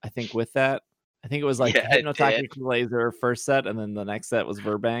 I think, with that. I think it was like Hypnotoxic Laser first set, and then the next set was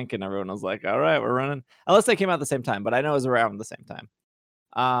Verbank, and everyone was like, all right, we're running, unless they came out at the same time, but I know it was around the same time.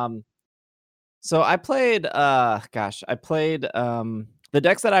 So I played the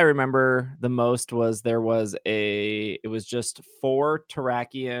decks that I remember the most was it was just 4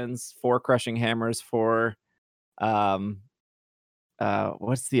 Terrakions, 4 Crushing Hammers, 4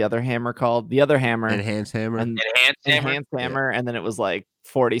 what's the other hammer called? The other hammer. Enhanced Hammer. Enhanced Hammer, and then it was like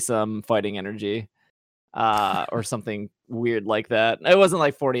 40 some Fighting Energy. Or something weird like that. It wasn't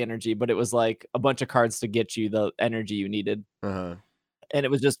like 40 energy, but it was like a bunch of cards to get you the energy you needed. And it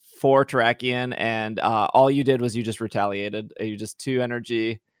was just 4 Terrakion, and all you did was you just retaliated. You just 2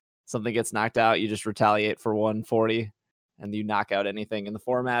 energy, something gets knocked out, you just retaliate for 140, and you knock out anything in the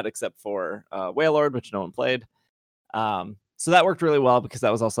format except for Wailord, which no one played. So that worked really well because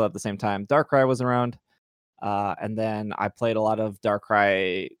that was also at the same time Darkrai was around. And then I played a lot of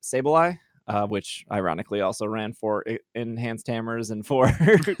Darkrai Sableye, which ironically also ran 4 Enhanced Hammers and 4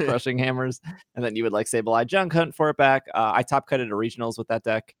 Crushing Hammers, and then you would like Sableye Junk Hunt for it back. I top cutted a regionals with that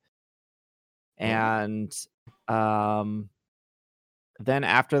deck, and then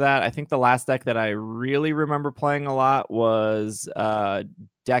after that, I think the last deck that I really remember playing a lot was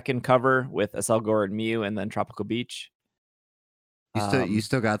Deck and Cover with Aselgor and Mew, and then Tropical Beach. You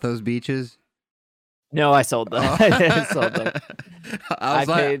still got those beaches? No, I sold them. I sold them.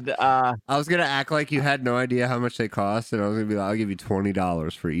 I was gonna act like you had no idea how much they cost, and I was gonna be like, "I'll give you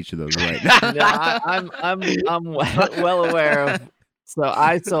 $20 for each of those right now." No, I'm well aware of. So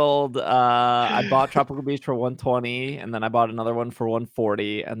I sold. I bought Tropical Beach for $120, and then I bought another one for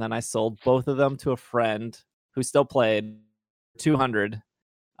 $140, and then I sold both of them to a friend who still played $200.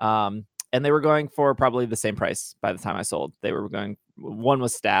 And they were going for probably the same price by the time I sold. They were going, one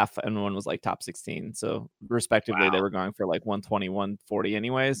was staff and one was like top 16. So respectively, They were going for like 120, 140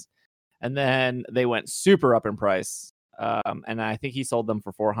 anyways. And then they went super up in price. And I think he sold them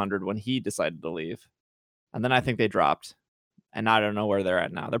for 400 when he decided to leave. And then I think they dropped. And I don't know where they're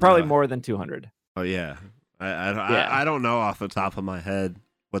at now. They're probably more than 200. Oh, yeah. I don't know off the top of my head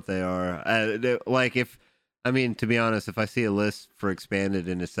what they are. To be honest, if I see a list for Expanded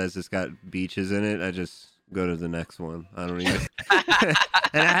and it says it's got beaches in it, I just go to the next one. I don't even.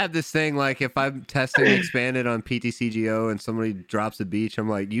 And I have this thing, like, if I'm testing Expanded on PTCGO and somebody drops a beach, I'm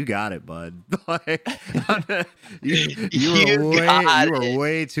like, you got it, bud. Like, you were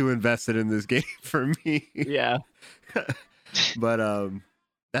way too invested in this game for me. Yeah. But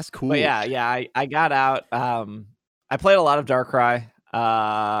that's cool. But yeah, I got out. I played a lot of Darkrai.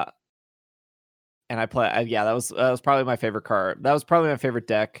 And I play. Yeah, that was probably my favorite card. That was probably my favorite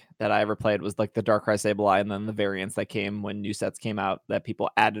deck that I ever played. Was like the Darkrai Sableye, and then the variants that came when new sets came out that people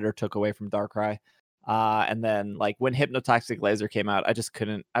added or took away from Darkrai. And then like when Hypnotoxic Laser came out, I just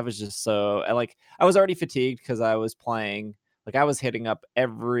couldn't. I was just so I was already fatigued because I was playing. Like I was hitting up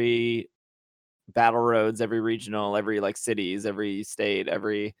every battle roads, every regional, every like cities, every state,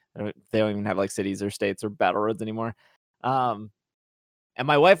 every. They don't even have like cities or states or battle roads anymore. And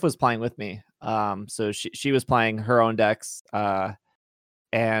my wife was playing with me. So she was playing her own decks.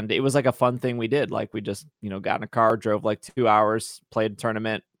 And it was like a fun thing we did. Like we just, got in a car, drove like 2 hours, played a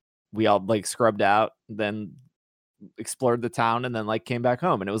tournament. We all like scrubbed out, then explored the town, and then like came back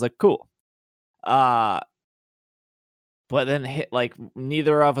home, and it was like cool. But then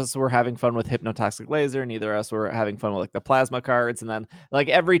neither of us were having fun with Hypnotoxic Laser. Neither of us were having fun with like the plasma cards. And then like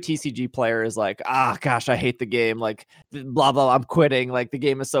every TCG player is like, gosh, I hate the game. Like blah, blah, I'm quitting. Like the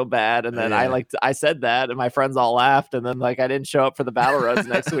game is so bad. And then I said that and my friends all laughed. And then like I didn't show up for the battle roads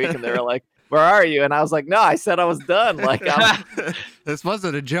next week. And they were like, where are you? And I was like, no, I said I was done. Like this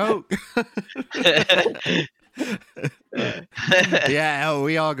wasn't a joke. Yeah,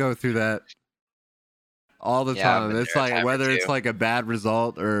 we all go through that. All the time. It's like whether it's like a bad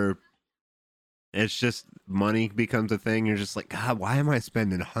result or it's just money becomes a thing. You're just like, God, why am I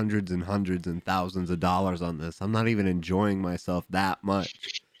spending hundreds and hundreds and thousands of dollars on this? I'm not even enjoying myself that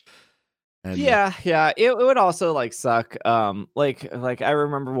much. And yeah. It would also like suck. Like I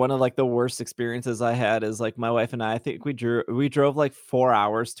remember one of like the worst experiences I had is like my wife and I think we drove like 4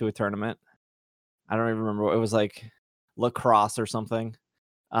 hours to a tournament. I don't even remember what it was, like lacrosse or something.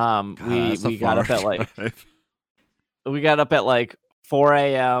 God, we got up at like 4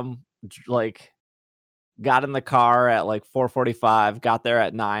 a.m. like got in the car at like 4:45, got there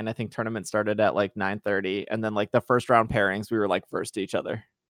at 9. I think tournament started at like 9:30, and then like the first round pairings we were like first to each other.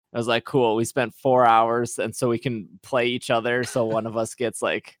 I was like, cool, we spent 4 hours, and so we can play each other, so one of us gets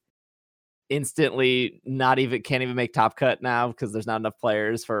like instantly can't even make top cut now because there's not enough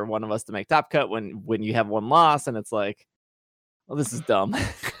players for one of us to make top cut when you have one loss, and it's like, well, this is dumb.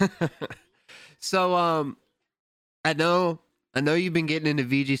 So, I know you've been getting into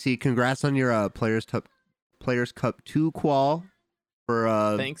VGC. Congrats on your Players Cup 2 qual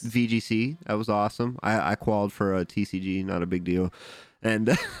for Thanks. VGC. That was awesome. I qualified for a TCG, not a big deal. And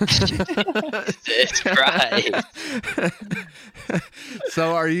it's right.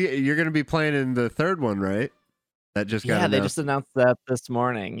 So you're going to be playing in the third one, right? That just got announced. They just announced that this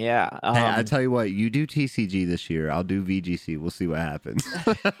morning. Yeah. Hey, I tell you what, you do TCG this year. I'll do VGC. We'll see what happens.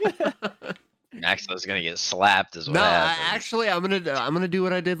 Maxlo's gonna get slapped as well. No, actually, I'm gonna do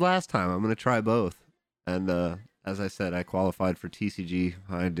what I did last time. I'm gonna try both. And as I said, I qualified for TCG.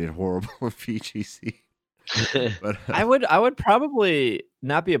 I did horrible in VGC. But I would probably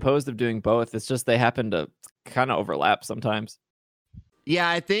not be opposed to doing both. It's just they happen to kind of overlap sometimes. Yeah,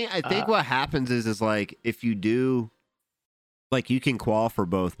 I think what happens is like if you do, like you can qual for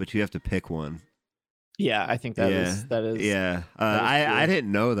both, but you have to pick one. Yeah, I think that is. Yeah, I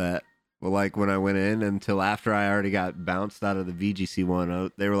didn't know that. Well, like when I went in until after I already got bounced out of the VGC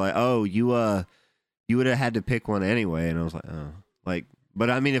one, they were like, "Oh, you would have had to pick one anyway," and I was like, "Oh, like."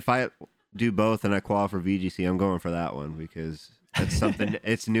 But I mean, if I do both and I qual for VGC, I'm going for that one because it's something.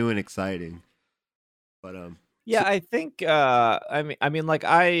 It's new and exciting. But yeah, I think I mean like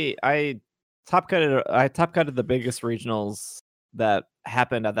I top cutted the biggest regionals that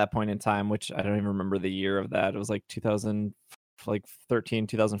happened at that point in time, which I don't even remember the year of that. It was like 2013,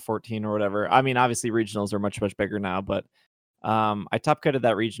 2014 or whatever. I mean, obviously regionals are much bigger now, but I top cutted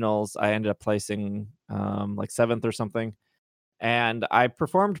that regionals. I ended up placing like 7th or something, and I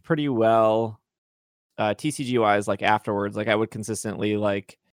performed pretty well TCG wise. Like afterwards, like I would consistently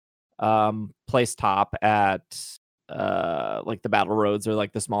like place top at like the battle roads or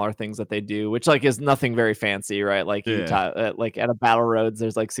like the smaller things that they do, which like is nothing very fancy, right? Like you top, like at a battle roads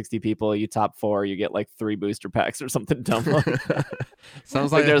there's like 60 people, you top 4, you get like 3 booster packs or something dumb.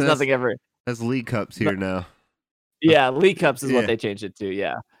 Sounds like there's nothing ever. There's League Cups here now. Yeah, League Cups is what they changed it to.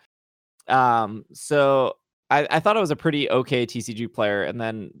 Yeah. So I thought I was a pretty okay TCG player, and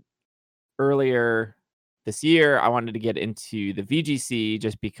then earlier this year I wanted to get into the VGC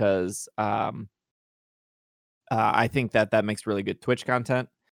just because I think that makes really good Twitch content,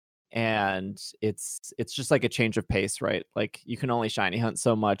 and it's just like a change of pace, right? Like you can only shiny hunt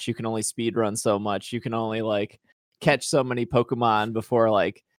so much, you can only speed run so much, you can only like catch so many Pokemon before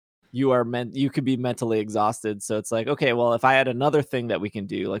like you could be mentally exhausted. So it's like, okay, well, if I had another thing that we can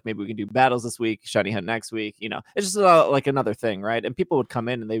do, like maybe we can do battles this week, shiny hunt next week, it's just like another thing, right? And people would come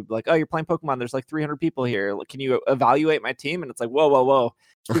in and they'd be like, oh, you're playing Pokemon, there's like 300 people here, can you evaluate my team? And it's like, whoa,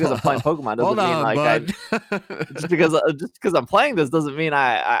 just because I'm playing Pokemon doesn't mean like just because I'm playing this doesn't mean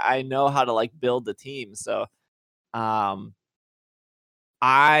I know how to like build the team. So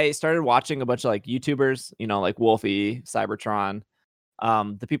I started watching a bunch of like YouTubers, like Wolfie, Cybertron,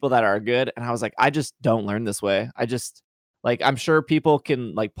 the people that are good, and I was like, I just don't learn this way. I just like, I'm sure people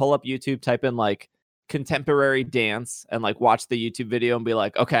can like pull up YouTube, type in like contemporary dance, and like watch the YouTube video and be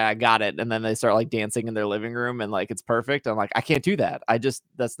like, okay, I got it, and then they start like dancing in their living room and like it's perfect. I'm like, I can't do that.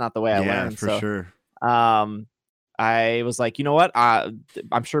 That's not the way I learn. For sure. I was like, you know what?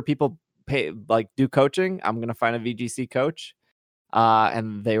 I'm sure people do coaching. I'm gonna find a VGC coach.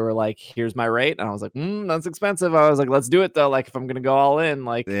 And they were like, here's my rate. And I was like, that's expensive. I was like, let's do it though. Like if I'm going to go all in,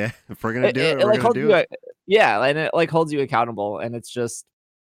 like, yeah, if we're going to do it, we're like going to do it. Yeah. And it like holds you accountable. And it's just,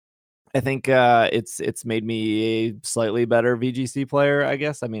 I think, it's made me a slightly better VGC player, I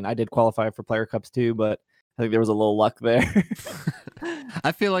guess. I mean, I did qualify for player cups too, but I think there was a little luck there.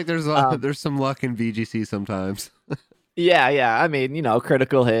 I feel like there's some luck in VGC sometimes. Yeah. I mean,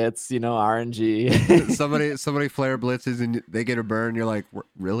 critical hits, RNG. somebody flare blitzes and they get a burn. You're like,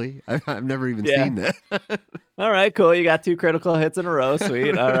 really? I've never even seen that. All right, cool. You got 2 critical hits in a row.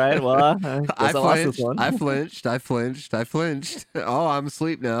 Sweet. All right. Well, I lost this one. I flinched. Oh, I'm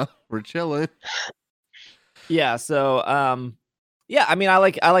asleep now. We're chilling. Yeah. So, yeah. I mean, I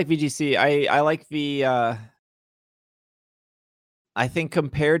like VGC. I like the. I think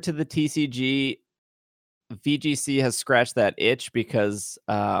compared to the TCG, VGC has scratched that itch because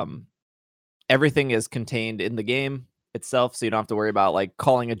everything is contained in the game itself, so you don't have to worry about like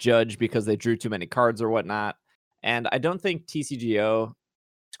calling a judge because they drew too many cards or whatnot. And I don't think TCGO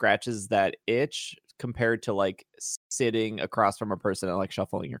scratches that itch compared to like sitting across from a person and like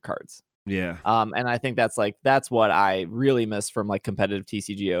shuffling your cards. Yeah. And I think that's what I really miss from like competitive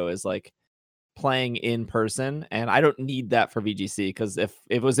TCGO is like playing in person, and I don't need that for VGC because if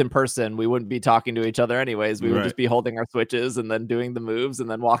it was in person, we wouldn't be talking to each other anyways. We would just be holding our switches and then doing the moves and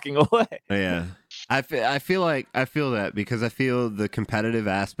then walking away. Yeah, I feel that because I feel the competitive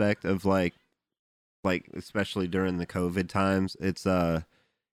aspect of like especially during the COVID times, it's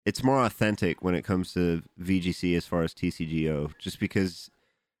more authentic when it comes to VGC as far as TCGO, just because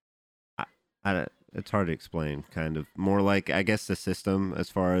it's hard to explain, kind of. More like, I guess, the system as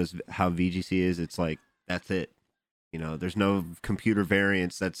far as how VGC is, it's like, that's it. There's no computer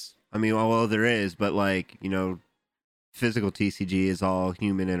variance well, there is, but like, physical TCG is all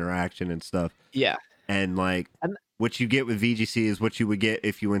human interaction and stuff. Yeah. And like, what you get with VGC is what you would get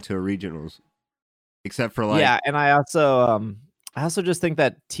if you went to a regionals. Except for like... Yeah, and I also just think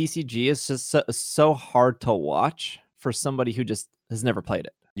that TCG is just so hard to watch for somebody who just has never played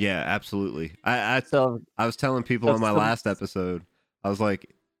it. Yeah, absolutely. I was telling people on my last episode, I was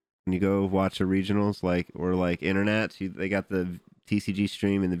like, when you go watch a regionals, like, or like internet, they got the TCG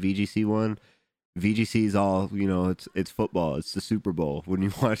stream and the VGC one. VGC is all, it's football. It's the Super Bowl. When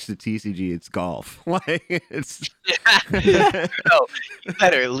you watch the TCG, it's golf. Like, it's... No, you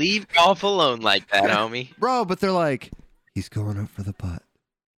better leave golf alone like that, homie. Bro, but they're like, he's going up for the putt.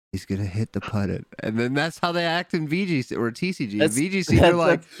 He's gonna hit the putt, and then that's how they act in VGC or TCG. VGC, they're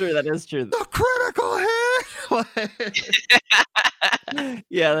like, that's true. That is true. The critical hit.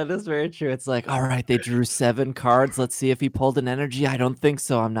 Yeah, that is very true. It's like, all right, they drew 7 cards. Let's see if he pulled an energy. I don't think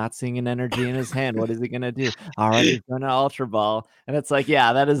so. I'm not seeing an energy in his hand. What is he gonna do? All right, he's gonna Ultra Ball, and it's like,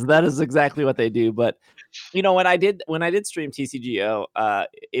 yeah, that is exactly what they do. But when I did stream TCGO,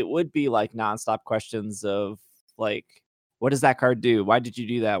 it would be like nonstop questions of like, what does that card do? Why did you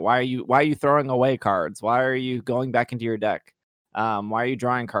do that? Why are you throwing away cards? Why are you going back into your deck? Why are you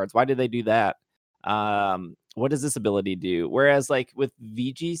drawing cards? Why did they do that? What does this ability do? Whereas like with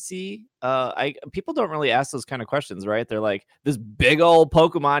VGC, people don't really ask those kind of questions, right? They're like, this big old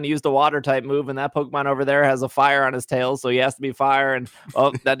Pokemon used a water type move, and that Pokemon over there has a fire on his tail, so he has to be fire, and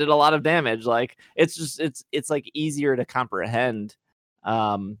that did a lot of damage. Like it's like easier to comprehend.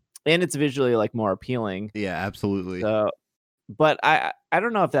 And it's visually like more appealing. Yeah, absolutely. So, but I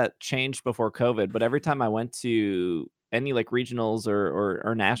don't know if that changed before COVID, but every time I went to any like regionals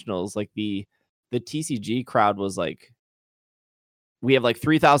or nationals, like the TCG crowd was like, we have like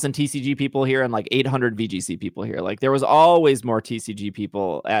 3,000 TCG people here and like 800 VGC people here. Like there was always more TCG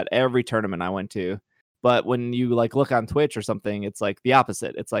people at every tournament I went to. But when you like look on Twitch or something, it's like the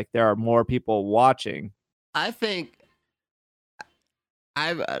opposite. It's like there are more people watching. I think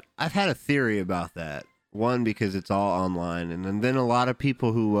I've had a theory about that. One, because it's all online, and then a lot of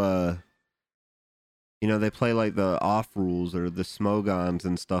people who they play like the off rules or the smogons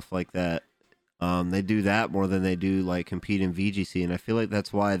and stuff like that. They do that more than they do like compete in VGC, and I feel like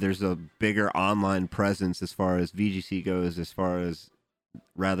that's why there's a bigger online presence as far as VGC goes, as far as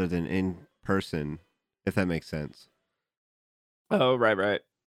rather than in person, if that makes sense. Oh, right. Right.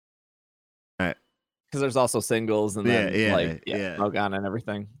 Because there's also singles and then Yeah. Smogon and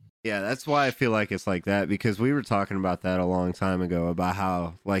everything. Yeah, that's why I feel like it's like that, because we were talking about that a long time ago about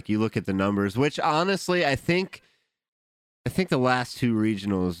how like you look at the numbers, which honestly I think the last two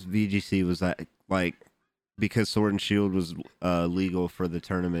regionals VGC was like because Sword and Shield was legal for the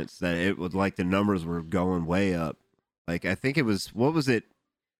tournaments, that it was like the numbers were going way up. Like I think it was, what was it?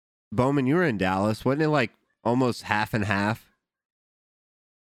 Bowman, you were in Dallas, wasn't it like almost half and half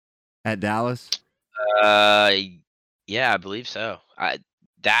at Dallas? Yeah, I believe so.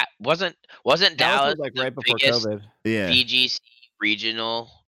 That wasn't Dallas Dallas was like the right before biggest COVID. Yeah. VGC regional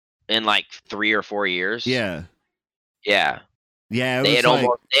in like 3 or 4 years? Yeah. Yeah. Yeah, They had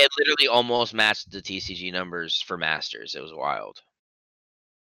literally almost matched the TCG numbers for Masters. It was wild.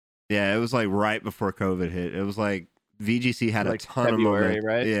 Yeah, it was like right before COVID hit. It was like VGC had Like a ton February, of momentum.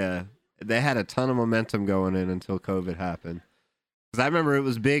 right? Yeah, they had a ton of momentum going in until COVID happened. Because I remember it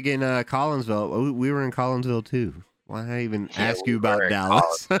was big in Collinsville. We were in Collinsville too. Why did I even ask you about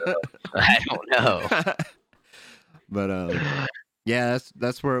Dallas? I don't know. But yeah,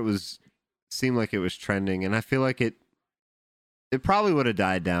 that's where it was. Seemed like it was trending, and I feel like it probably would have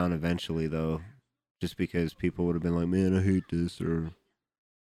died down eventually, though, just because people would have been like, "Man, I hate this," or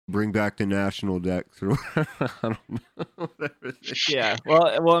 "Bring back the national decks," or whatever. I don't know. Whatever. Yeah.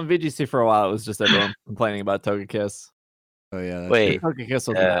 Well, in VGC for a while, it was just everyone complaining about Togekiss. Oh yeah. Wait. Togekiss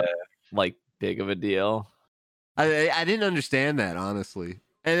wasn't that like big of a deal. I didn't understand that, honestly,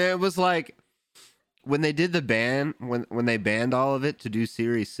 and it was like when they did the ban, when they banned all of it to do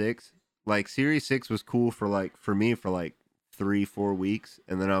Series 6. Like Series 6 was cool for me for like 3-4 weeks,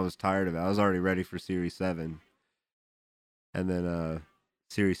 and then I was tired of it. I was already ready for Series 7, and then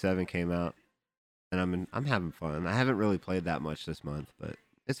Series 7 came out, and I'm having fun. I haven't really played that much this month, but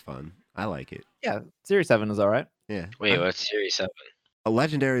it's fun. I like it. Yeah, Series 7 is all right. Yeah. Wait, what's Series 7?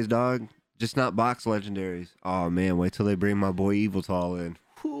 Legendaries, dog. Just not box legendaries. Oh man, wait till they bring my boy Eviltall in.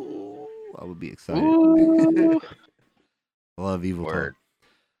 Whew, I would be excited. I love Eviltall. Word.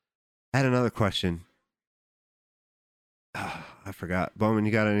 I had another question. I forgot. Bowman,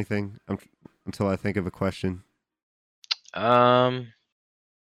 you got anything? Until I think of a question. Um.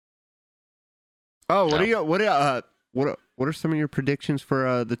 Oh, what No. are you? What are some of your predictions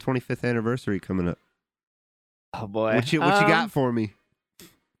for the 25th anniversary coming up? Oh boy. What you got for me?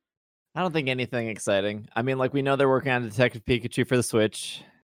 I don't think anything exciting. I mean, like we know they're working on Detective Pikachu for the Switch.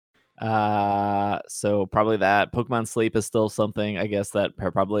 So probably that. Pokemon Sleep is still something, I guess, that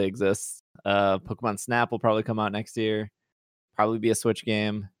probably exists. Pokemon Snap will probably come out next year. Probably be a Switch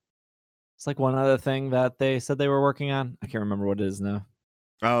game. It's like one other thing that they said they were working on. I can't remember what it is now.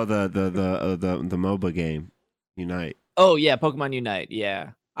 Oh, the MOBA game, Unite. Oh yeah, Pokemon Unite.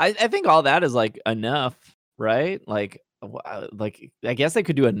 Yeah, I think all that is like enough, right? Like I guess they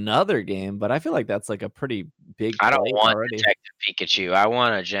could do another game, but I feel like that's like a pretty big. I don't plate want already. Detective Pikachu. I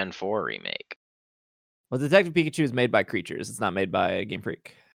want a Gen 4 remake. Well, Detective Pikachu is made by Creatures. It's not made by Game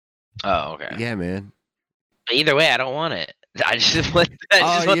Freak. Oh, okay. Yeah, man. Either way, I don't want it. I just want.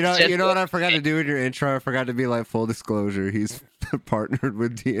 You know what I forgot to do in your intro? I forgot to be like, full disclosure, he's partnered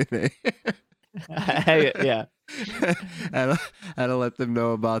with DNA. Yeah. I had to let them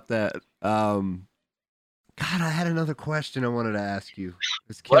know about that. God, I had another question I wanted to ask you.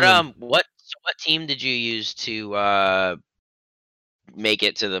 What team did you use to make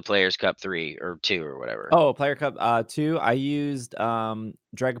it to the Players Cup 3 or 2 or whatever? Oh, Player Cup 2. I used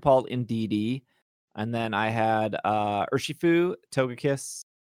Dragapult in DD, and then I had Urshifu, Togekiss.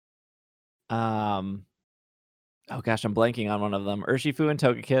 Oh gosh, I'm blanking on one of them. Urshifu and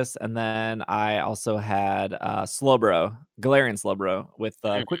Togekiss, and then I also had Slowbro, Galarian Slowbro with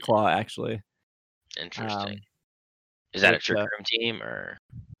Quick Claw, actually. Interesting. Is that a with, Trick Room team or?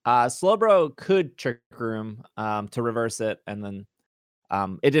 Slowbro could Trick Room to reverse it, and then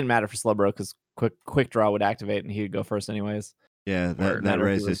it didn't matter for Slowbro because quick Draw would activate and he would go first anyways. Yeah, that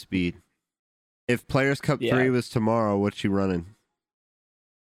raises speed. If Players Cup 3 was tomorrow, what's you running?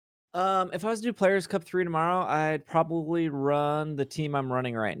 If I was to do Players Cup 3 tomorrow, I'd probably run the team I'm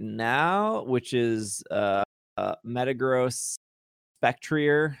running right now, which is Metagross,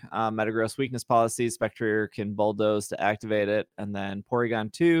 Spectrier, Metagross weakness policy. Spectrier can bulldoze to activate it, and then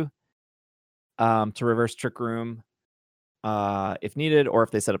Porygon 2 to reverse Trick Room if needed, or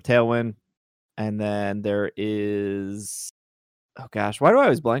if they set up Tailwind. And then there is, oh gosh, why do I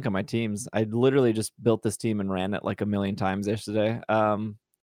always blank on my teams? I literally just built this team and ran it like a million times yesterday. Porygon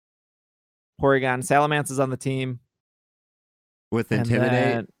Salamence is on the team. With And Intimidate?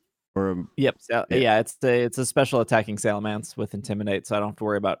 then, Or yep, Yeah. it's a special attacking Salamence with Intimidate, so I don't have to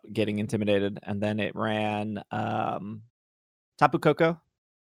worry about getting intimidated. And then it ran Tapu Koko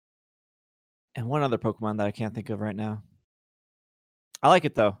and one other Pokemon that I can't think of right now. I like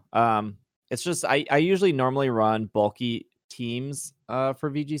it though. It's just I usually normally run bulky teams for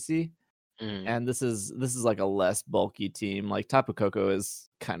VGC, Mm. and this is like a less bulky team. Like Tapu Koko is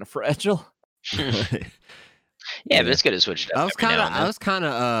kind of fragile. Yeah, but it's good to switch it up. I was kind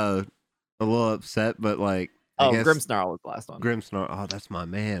of a little upset, but like I guess Grimmsnarl was the last one. Grimmsnarl. Oh, that's my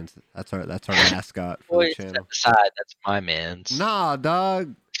man. That's our mascot for the Boys, step channel. aside. That's my man's. Nah,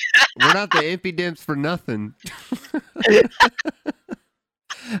 dog. We're not the Impy Dimps for nothing.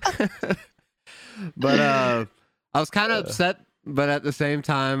 But I was kind of upset, but at the same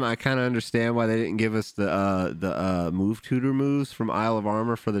time, I kind of understand why they didn't give us the move tutor moves from Isle of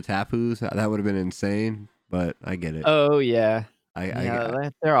Armor for the Tapus. That would have been insane, but I get it. Oh yeah.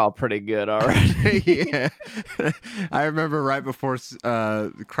 They're all pretty good already. Yeah. I remember right before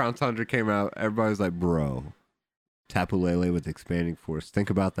Crown Tundra came out, everybody was like, bro, Tapu Lele with expanding force. Think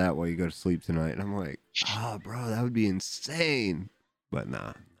about that while you go to sleep tonight. And I'm like, bro, that would be insane. But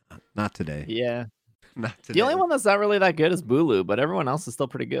nah, not today. Yeah. Not today. The only one that's not really that good is Bulu, but everyone else is still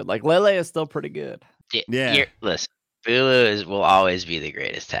pretty good. Like Lele is still pretty good. Yeah. Listen, Bulu will always be the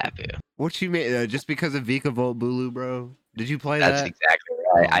greatest Tapu. What you mean? Just because of Vikavolt Bulu, bro? Did you play that? That's exactly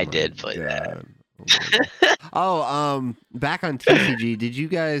right. Oh I my did play God. Back on TCG, did you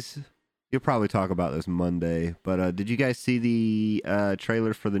guys? You'll probably talk about this Monday, but did you guys see the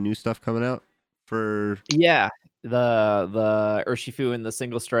trailer for the new stuff coming out? Yeah, the Urshifu and the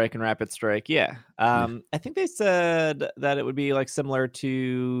single strike and rapid strike. Yeah. I think they said that it would be like similar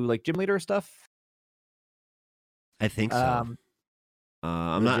to like gym leader stuff. I think so.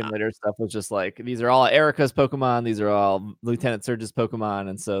 I'm not. Gym leader stuff was just like these are all Erica's Pokemon. These are all Lieutenant Surge's Pokemon,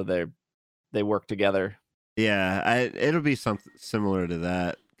 and so they work together. Yeah, it'll be something similar to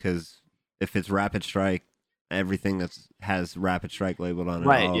that because if it's rapid strike, everything that has rapid strike labeled on it,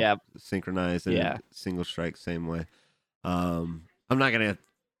 right? Yeah, synchronized and single strike same way. I'm not gonna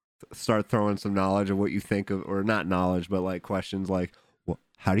start throwing some knowledge of what you think of, or not knowledge, but like questions like, well,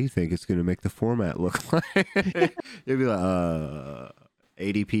 how do you think it's gonna make the format look like? You'd be like,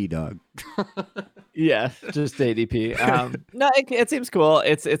 ADP, dog. Yeah, just ADP. No, it seems cool.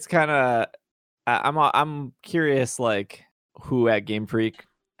 It's kind of I'm curious, like who at Game Freak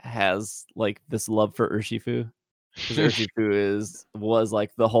has like this love for Urshifu, because Urshifu was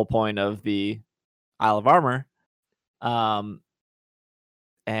like the whole point of the Isle of Armor,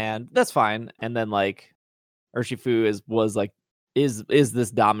 and that's fine. And then like Urshifu is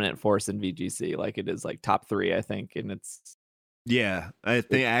this dominant force in VGC, like it is like top 3, I think, and it's. Yeah, I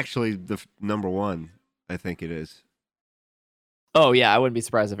think actually the number 1. I think it is. Oh yeah, I wouldn't be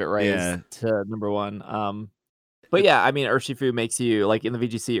surprised if it raised to number 1. But yeah, I mean, Urshifu makes you like in the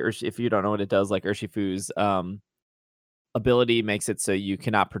VGC. If you don't know what it does, like Urshifu's ability makes it so you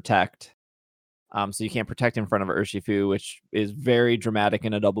cannot protect. So you can't protect in front of Urshifu, which is very dramatic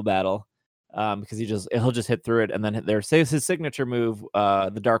in a double battle. Because he'll just hit through it, and then there's his signature move.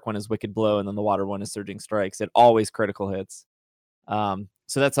 The dark one is Wicked Blow, and then the water one is Surging Strikes. It always critical hits.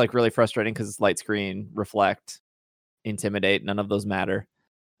 So that's like really frustrating because it's light screen, reflect, intimidate. None of those matter.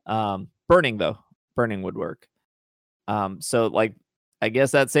 Burning would work. So like, I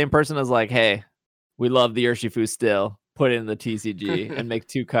guess that same person is like, hey, we love the Urshifu still. Put it in the TCG and make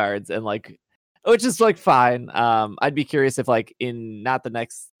 2 cards, and like, which is like fine. I'd be curious if like in not the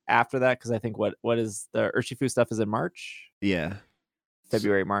next after that, because I think what is the Urshifu stuff is in March. Yeah,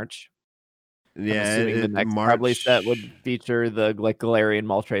 February, March. Yeah, the next March probably set would feature the like Galarian,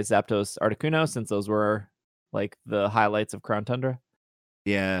 Moltres, Zapdos, Articuno, since those were like the highlights of Crown Tundra.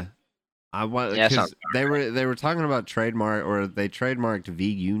 Yeah, I want because they were talking about trademark, or they trademarked V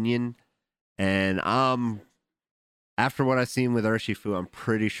Union, and after what I've seen with Urshifu, I'm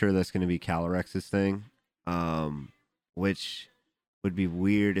pretty sure that's going to be Calorex's thing, which would be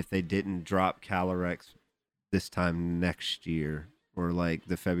weird if they didn't drop Calyrex this time next year, or like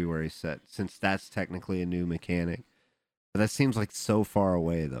the February set, since that's technically a new mechanic. But that seems like so far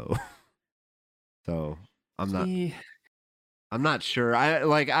away though. So I'm not sure.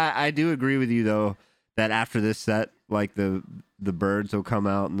 I do agree with you though that after this set, like the birds will come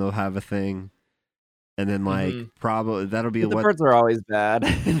out and they'll have a thing. and then like probably that'll be The what. birds are always bad.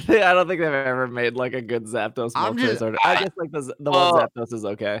 I don't think they've ever made like a good Zapdos I'm Moltres. just- I guess like the Well, one Zapdos is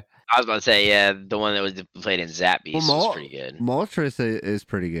okay. I was about to say, yeah, the one that was played in Zap Beast was pretty good. Moltres is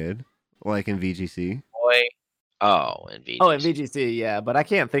pretty good, like in VGC. Boy. Oh, in VGC. Oh, in VGC, yeah, but I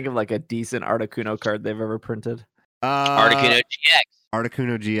can't think of like a decent Articuno card they've ever printed. Articuno GX.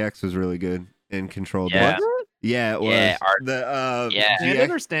 Articuno GX was really good and controlled. Yeah. Was it? Yeah, it was. Yeah, Yeah.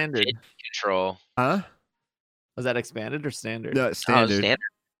 Standard or standard? Control. Huh? Was that expanded or standard? No, Oh, standard. standard.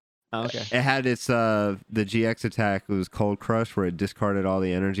 Oh, okay. It had its the GX attack was Cold Crush, where it discarded all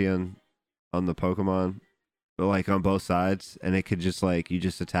the energy on the Pokemon, but like on both sides, and it could just like you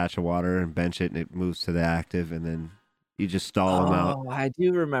just attach a water and bench it, and it moves to the active, and then you just stall them out. Oh, I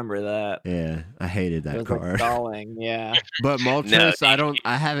do remember that. Yeah, I hated It that was like card. stalling, yeah. But Moltres,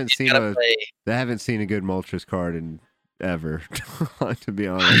 I haven't seen Gotta play. I haven't seen a good Moltres card in ever, to be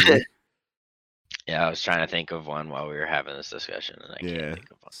honest. With you. Yeah, I was trying to think of one while we were having this discussion, and I Yeah. can't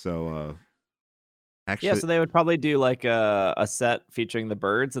think of one. So actually, Yeah, so they would probably do like a set featuring the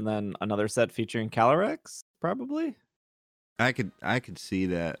birds and then another set featuring Calyrex, probably. I could see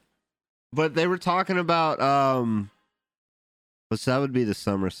that. But they were talking about so that would be the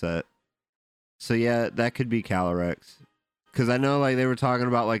summer set. So yeah, that could be Calyrex. Cuz I know like they were talking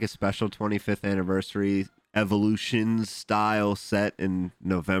about like a special 25th anniversary Evolutions style set in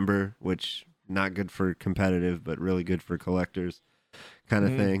November, which not good for competitive but really good for collectors kind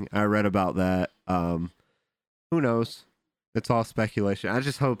of thing. I read about that. Who knows? It's all speculation. I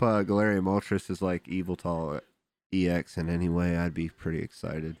just hope Galarian Moltres is like Eviltal EX in any way. I'd be pretty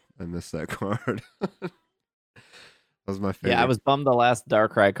excited. I missed that card. That was my favorite. Yeah, I was bummed the last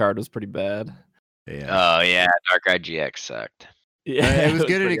Darkrai card was pretty bad. Yeah. Oh yeah, Darkrai GX sucked. Yeah, It was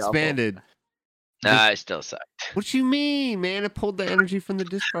good and pretty awful. expanded. Nah, it still sucked. What you mean, man? It pulled the energy from the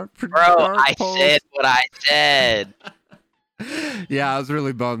discard. Bro, I said what I said. Yeah, I was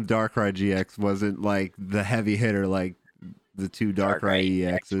really bummed Darkrai GX wasn't like the heavy hitter like the two Darkrai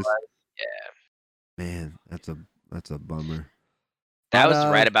EXs. was, yeah. Man, that's a bummer. That But, was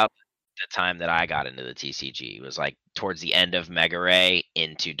right about the time that I got into the TCG. It was like towards the end of Mega Ray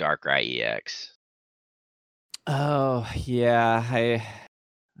into Darkrai EX. Oh yeah,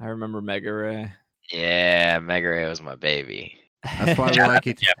 I remember Mega Ray. Yeah, Mega Ray was my baby. That's why we like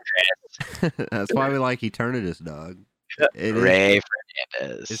it. Jeff Travis. That's why we like Eternatus, dog. It is- Ray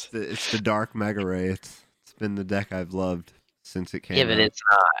Fernandez. it's the dark Mega Ray. It's been the deck I've loved since it came Yeah, out. but it's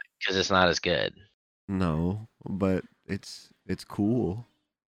not because it's not as good. No, but it's cool.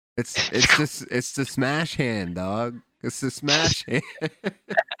 It's the smash hand, dog. It's the smash hand.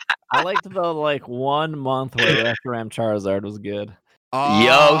 I liked the like 1 month where Reshiram Charizard was good. same.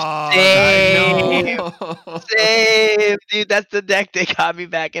 I Same, dude. That's the deck that got me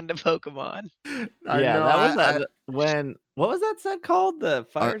back into Pokemon. Yeah, that was that when what was that set called? The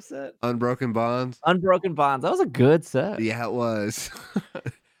fire set? Unbroken Bonds. Unbroken Bonds. That was a good set. Yeah, it was.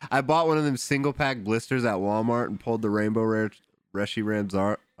 I bought one of them single pack blisters at Walmart and pulled the Rainbow Rare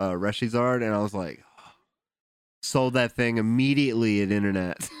Reshizard, and I was like, sold that thing immediately at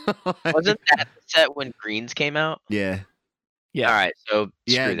internet. Wasn't that the set when Greens came out? Yeah. Yeah. All right, so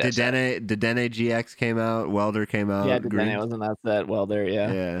Yeah, screw that set. Dedenne GX came out, Welder came out. Yeah, Green- Dedenne wasn't that set. Well, there,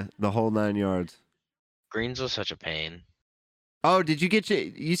 yeah. yeah, the whole 9 yards. Greens was such a pain. Oh, did you get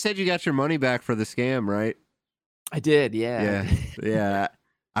you said you got your money back for the scam, right? I did, yeah. Yeah. Yeah,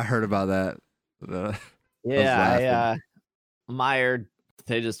 I heard about that. Yeah, Meyer,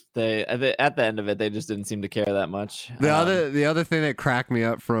 they at the end of it, they just didn't seem to care that much. The other thing that cracked me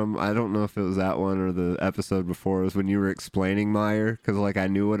up from, I don't know if it was that one or the episode before, was when you were explaining Meyer, because like I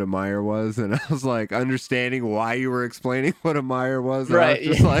knew what a Meyer was, and I was like understanding why you were explaining what a Meyer was. And Right, I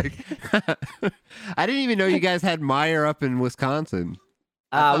was just like, I didn't even know you guys had Meyer up in Wisconsin.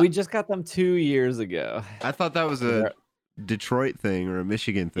 We just got them 2 years ago. I thought that was a Detroit thing or a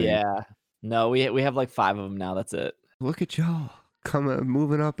Michigan thing. Yeah. No, we have like 5 of them now. That's it. Look at y'all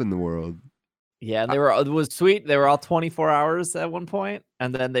moving up in the world. Yeah, and it was sweet. They were all 24 hours at one point,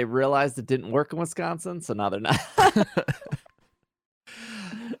 and then they realized it didn't work in Wisconsin, so now they're not.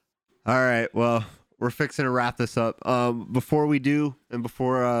 All right, well, we're fixing to wrap this up. Before we do, and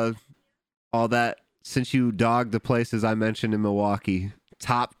before all that, since you dogged the places I mentioned in Milwaukee,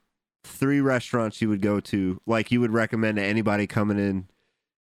 top 3 restaurants you would go to, like you would recommend to anybody coming in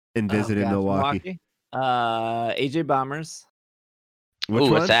and visiting Milwaukee. AJ Bombers. Which Ooh,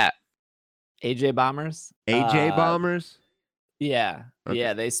 one? what's that? AJ Bombers. AJ Bombers? Yeah. Okay.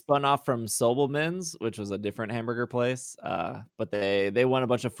 Yeah, they spun off from Sobelman's, which was a different hamburger place. But they won a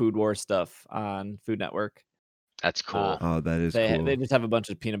bunch of Food War stuff on Food Network. That's cool. Oh, that is They cool. they just have a bunch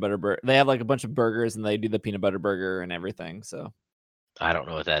of peanut butter They have like a bunch of burgers, and they do the peanut butter burger and everything. So I don't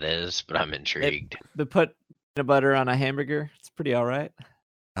know what that is, but I'm intrigued. they put peanut butter on a hamburger. It's pretty all right.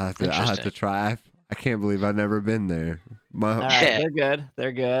 I'll have to Interesting. try. I can't believe I've never been there. All right, they're good.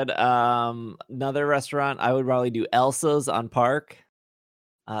 They're good. Another restaurant I would probably do Elsa's on Park.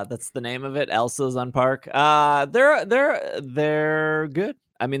 That's the name of it, Elsa's on Park. They're good.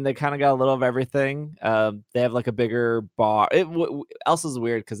 I mean, they kind of got a little of everything. They have like a bigger bar. Elsa's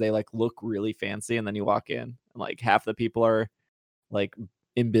weird because they like look really fancy, and then you walk in, and like half the people are like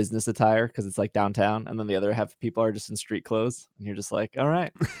in business attire because it's like downtown, and then the other half of people are just in street clothes, and you're just like, all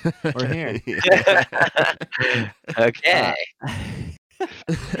right, we're here. Okay.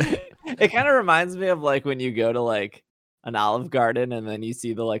 It kind of reminds me of like when you go to like an Olive Garden, and then you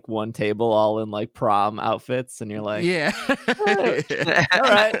see the like one table all in like prom outfits, and you're like, yeah. all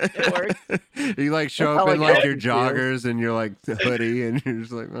right, it works. You like show That's up how, in like, like your everything feels. joggers and your like hoodie, and you're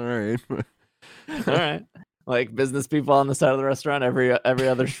just like, all right. All right. Like business people on the side of the restaurant, every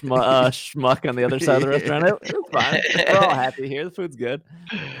other schmuck on the other side of the restaurant. It was fine. We're all happy here. The food's good.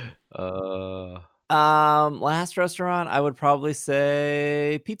 Last restaurant I would probably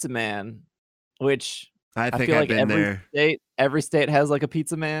say Pizza Man, which I I think feel I've like been there. every state has like a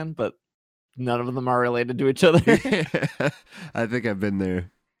Pizza Man, but none of them are related to each other. I think I've been there.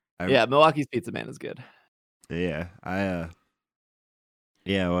 Yeah, Milwaukee's Pizza Man is good.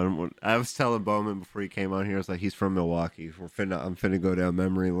 Yeah, when I was telling Bowman before he came on here, I was like, he's from Milwaukee. I'm finna go down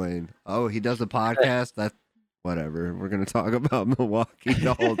memory lane. Oh, he does a podcast? That's whatever. We're gonna talk about Milwaukee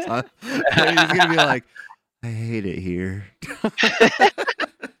the whole time. He's gonna be like, I hate it here.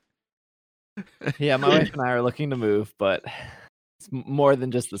 Yeah, my wife and I are looking to move, but it's more than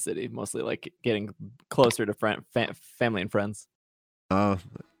just the city. Mostly like getting closer to family and friends. Oh,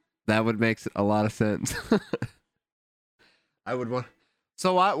 that would make a lot of sense. I would want.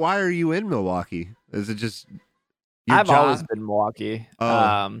 So why are you in Milwaukee? Is it just your I've job? always been in Milwaukee.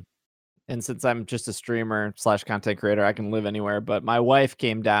 Oh. And since I'm just a streamer / content creator, I can live anywhere. But my wife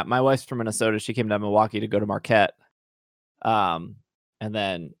came down. My wife's from Minnesota. She came down to Milwaukee to go to Marquette. And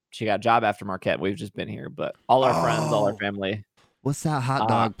then she got a job after Marquette. We've just been here, but all our friends, all our family. What's that hot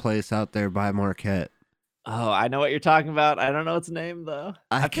dog place out there by Marquette? Oh, I know what you're talking about. I don't know its name though.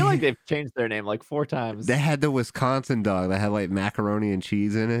 I feel like can't- they've changed their name like 4 times. They had the Wisconsin dog that had like macaroni and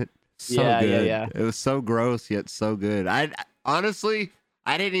cheese in it. So Yeah, good. yeah. It was so gross yet so good. I honestly,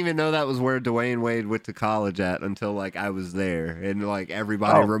 I didn't even know that was where Dwayne Wade went to college at until like I was there, and like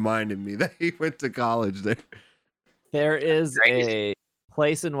everybody reminded me that he went to college there. There is Crazy. a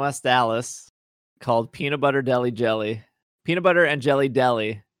place in West Dallas called Peanut Butter and Jelly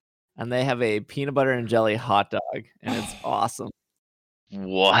Deli, and they have a peanut butter and jelly hot dog, and it's awesome.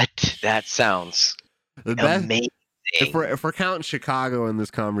 What? That sounds The best, amazing. if we're counting Chicago in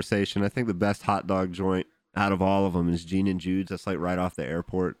this conversation, I think the best hot dog joint out of all of them is Gene and Jude's. That's like right off the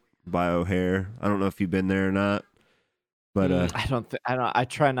airport by O'Hare. I don't know if you've been there or not, but I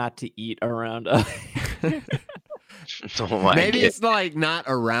try not to eat around. Oh my maybe God. it's like not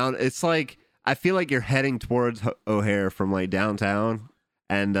around. It's like I feel like you're heading towards O'Hare from like downtown,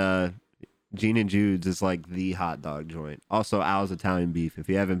 and Gene and Jude's is like the hot dog joint. Also, Al's Italian Beef. If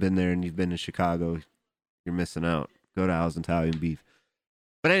you haven't been there and you've been to Chicago, you're missing out. Go to Al's Italian Beef.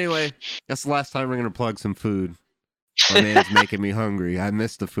 But anyway, that's the last time we're gonna plug some food. My man's making me hungry. I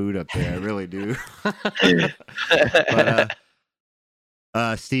miss the food up there. I really do.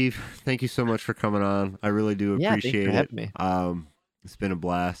 But Steve, thank you so much for coming on. I really do appreciate it. Having me. It's been a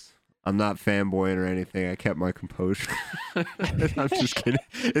blast. I'm not fanboying or anything. I kept my composure. I'm just kidding.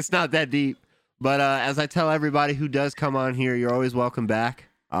 It's not that deep. But as I tell everybody who does come on here, you're always welcome back.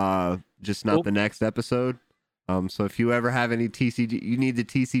 Just not the next episode. So if you ever have any TCG, you need the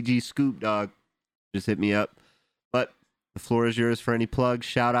TCG scoop, dog, just hit me up. But the floor is yours for any plugs,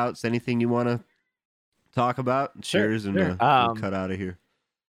 shout outs, anything you want to talk about. Cheers, and we'll cut out of here.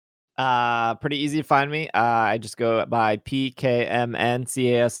 Pretty easy to find me. I just go by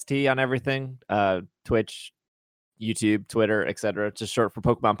PKMNCAST on everything. Twitch, YouTube, Twitter, etc. Just short for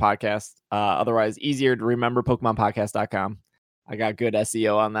Pokemon Podcast. Otherwise, easier to remember, PokemonPodcast.com. I got good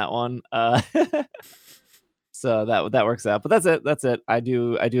SEO on that one. So that works out. But that's it. I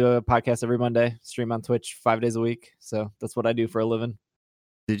do a podcast every Monday, stream on Twitch 5 days a week. So that's what I do for a living.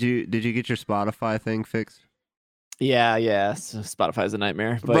 Did you get your Spotify thing fixed? Yeah. So Spotify's a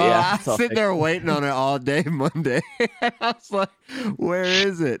nightmare. But Bro, yeah, I sit there waiting on it all day Monday. I was like, where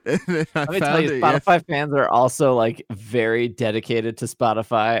is it? And then Let me tell you, Spotify fans are also like very dedicated to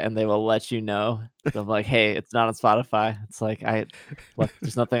Spotify, and they will let you know. So I'm like, hey, it's not on Spotify. It's like, look,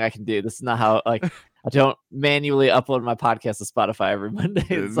 there's nothing I can do. This is not how, like, I don't manually upload my podcast to Spotify every Monday.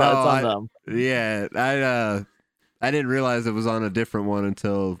 It's on them. Yeah, I didn't realize it was on a different one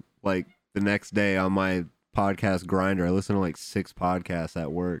until like the next day on my podcast grinder. I listen to like 6 podcasts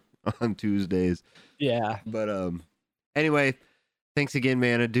at work on Tuesdays. Yeah. But anyway, thanks again,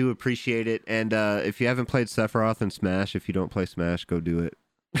 man. I do appreciate it. And if you haven't played Sephiroth and Smash, if you don't play Smash, go do it.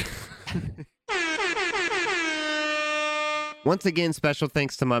 Once again, special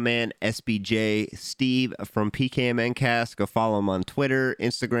thanks to my man SBJ Steve from PKMNcast. Go follow him on Twitter,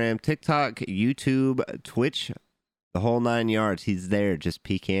 Instagram, TikTok, YouTube, Twitch, the whole 9 yards. He's there, just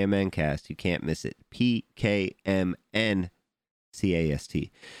PKMNcast. You can't miss it. PKMNcast.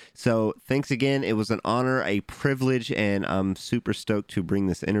 So thanks again. It was an honor, a privilege, and I'm super stoked to bring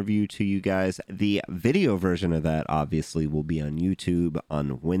this interview to you guys. The video version of that obviously will be on YouTube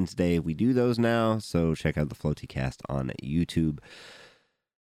on Wednesday. We do those now, so check out the FloatyCast on YouTube.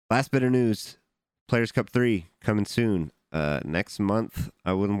 Last bit of news, Players Cup 3 coming soon. Next month,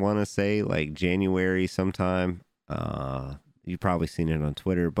 I wouldn't want to say like January sometime. You've probably seen it on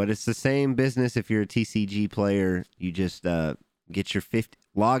Twitter, but it's the same business. If you're a TCG player, you just get your 50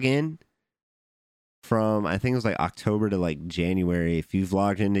 log in from, I think it was like October to like January. If you've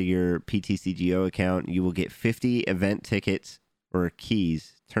logged into your PTCGO account, you will get 50 event tickets or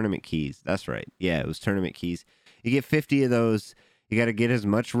keys, tournament keys. That's right. Yeah, it was tournament keys. You get 50 of those. You got to get as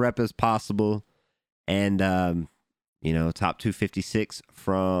much rep as possible. And, top 256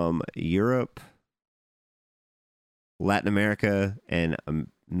 from Europe, Latin America, and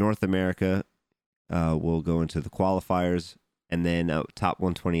North America will go into the qualifiers. And then top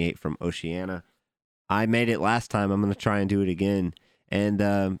 128 from Oceania. I made it last time. I'm going to try and do it again. And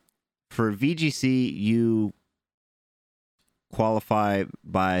for VGC, you qualify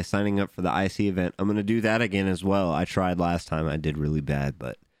by signing up for the IC event. I'm going to do that again as well. I tried last time. I did really bad,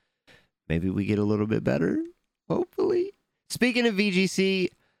 but maybe we get a little bit better, hopefully. Speaking of VGC,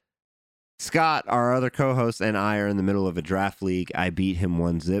 Scott, our other co-host, and I are in the middle of a draft league. I beat him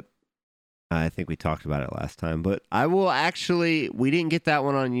 1-0. I think we talked about it last time, but I will actually, we didn't get that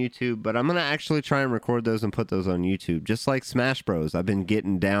one on YouTube, but I'm going to actually try and record those and put those on YouTube, just like Smash Bros. I've been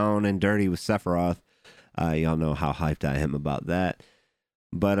getting down and dirty with Sephiroth. Y'all know how hyped I am about that.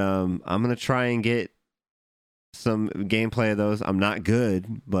 But I'm going to try and get some gameplay of those. I'm not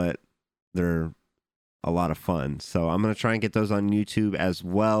good, but they're a lot of fun. So I'm going to try and get those on YouTube as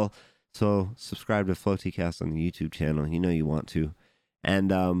well. So subscribe to FloatyCast on the YouTube channel. You know you want to.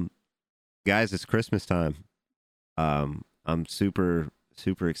 And, guys, it's Christmas time. I'm super,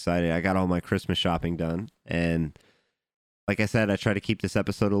 super excited. I got all my Christmas shopping done. And like I said, I try to keep this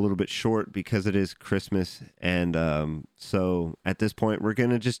episode a little bit short because it is Christmas. And so at this point, we're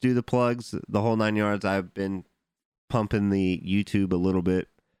going to just do the plugs, the whole 9 yards. I've been pumping the YouTube a little bit,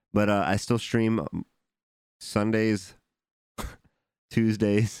 but I still stream Sundays,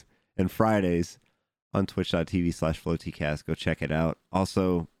 Tuesdays, and Fridays on twitch.tv/FloatyCast. Go check it out.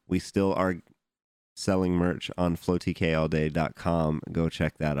 Also, we still are selling merch on FloatyKallday.com. Go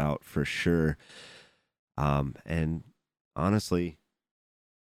check that out for sure. And honestly,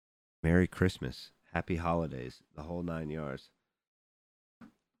 Merry Christmas, Happy Holidays, the whole 9 yards.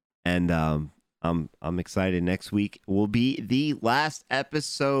 And I'm excited. Next week will be the last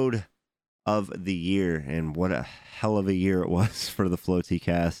episode of the year, and what a hell of a year it was for the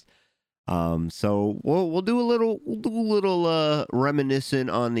FloatyCast. So we'll do a little reminiscent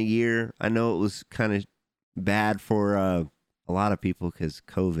on the year. I know it was kind of bad for a lot of people because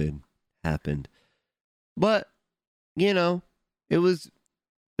COVID happened, but there's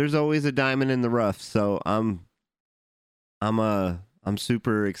always a diamond in the rough. So I'm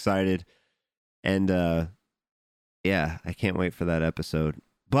super excited, and yeah, I can't wait for that episode.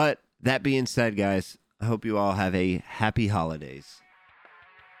 But that being said, guys, I hope you all have a happy holidays.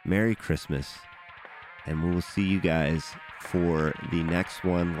 Merry Christmas, and we will see you guys for the next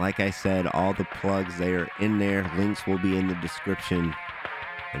one. Like I said, all the plugs, they are in there. Links will be in the description.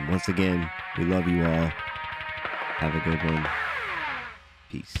 And once again, we love you all. Have a good one.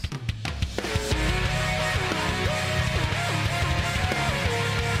 Peace.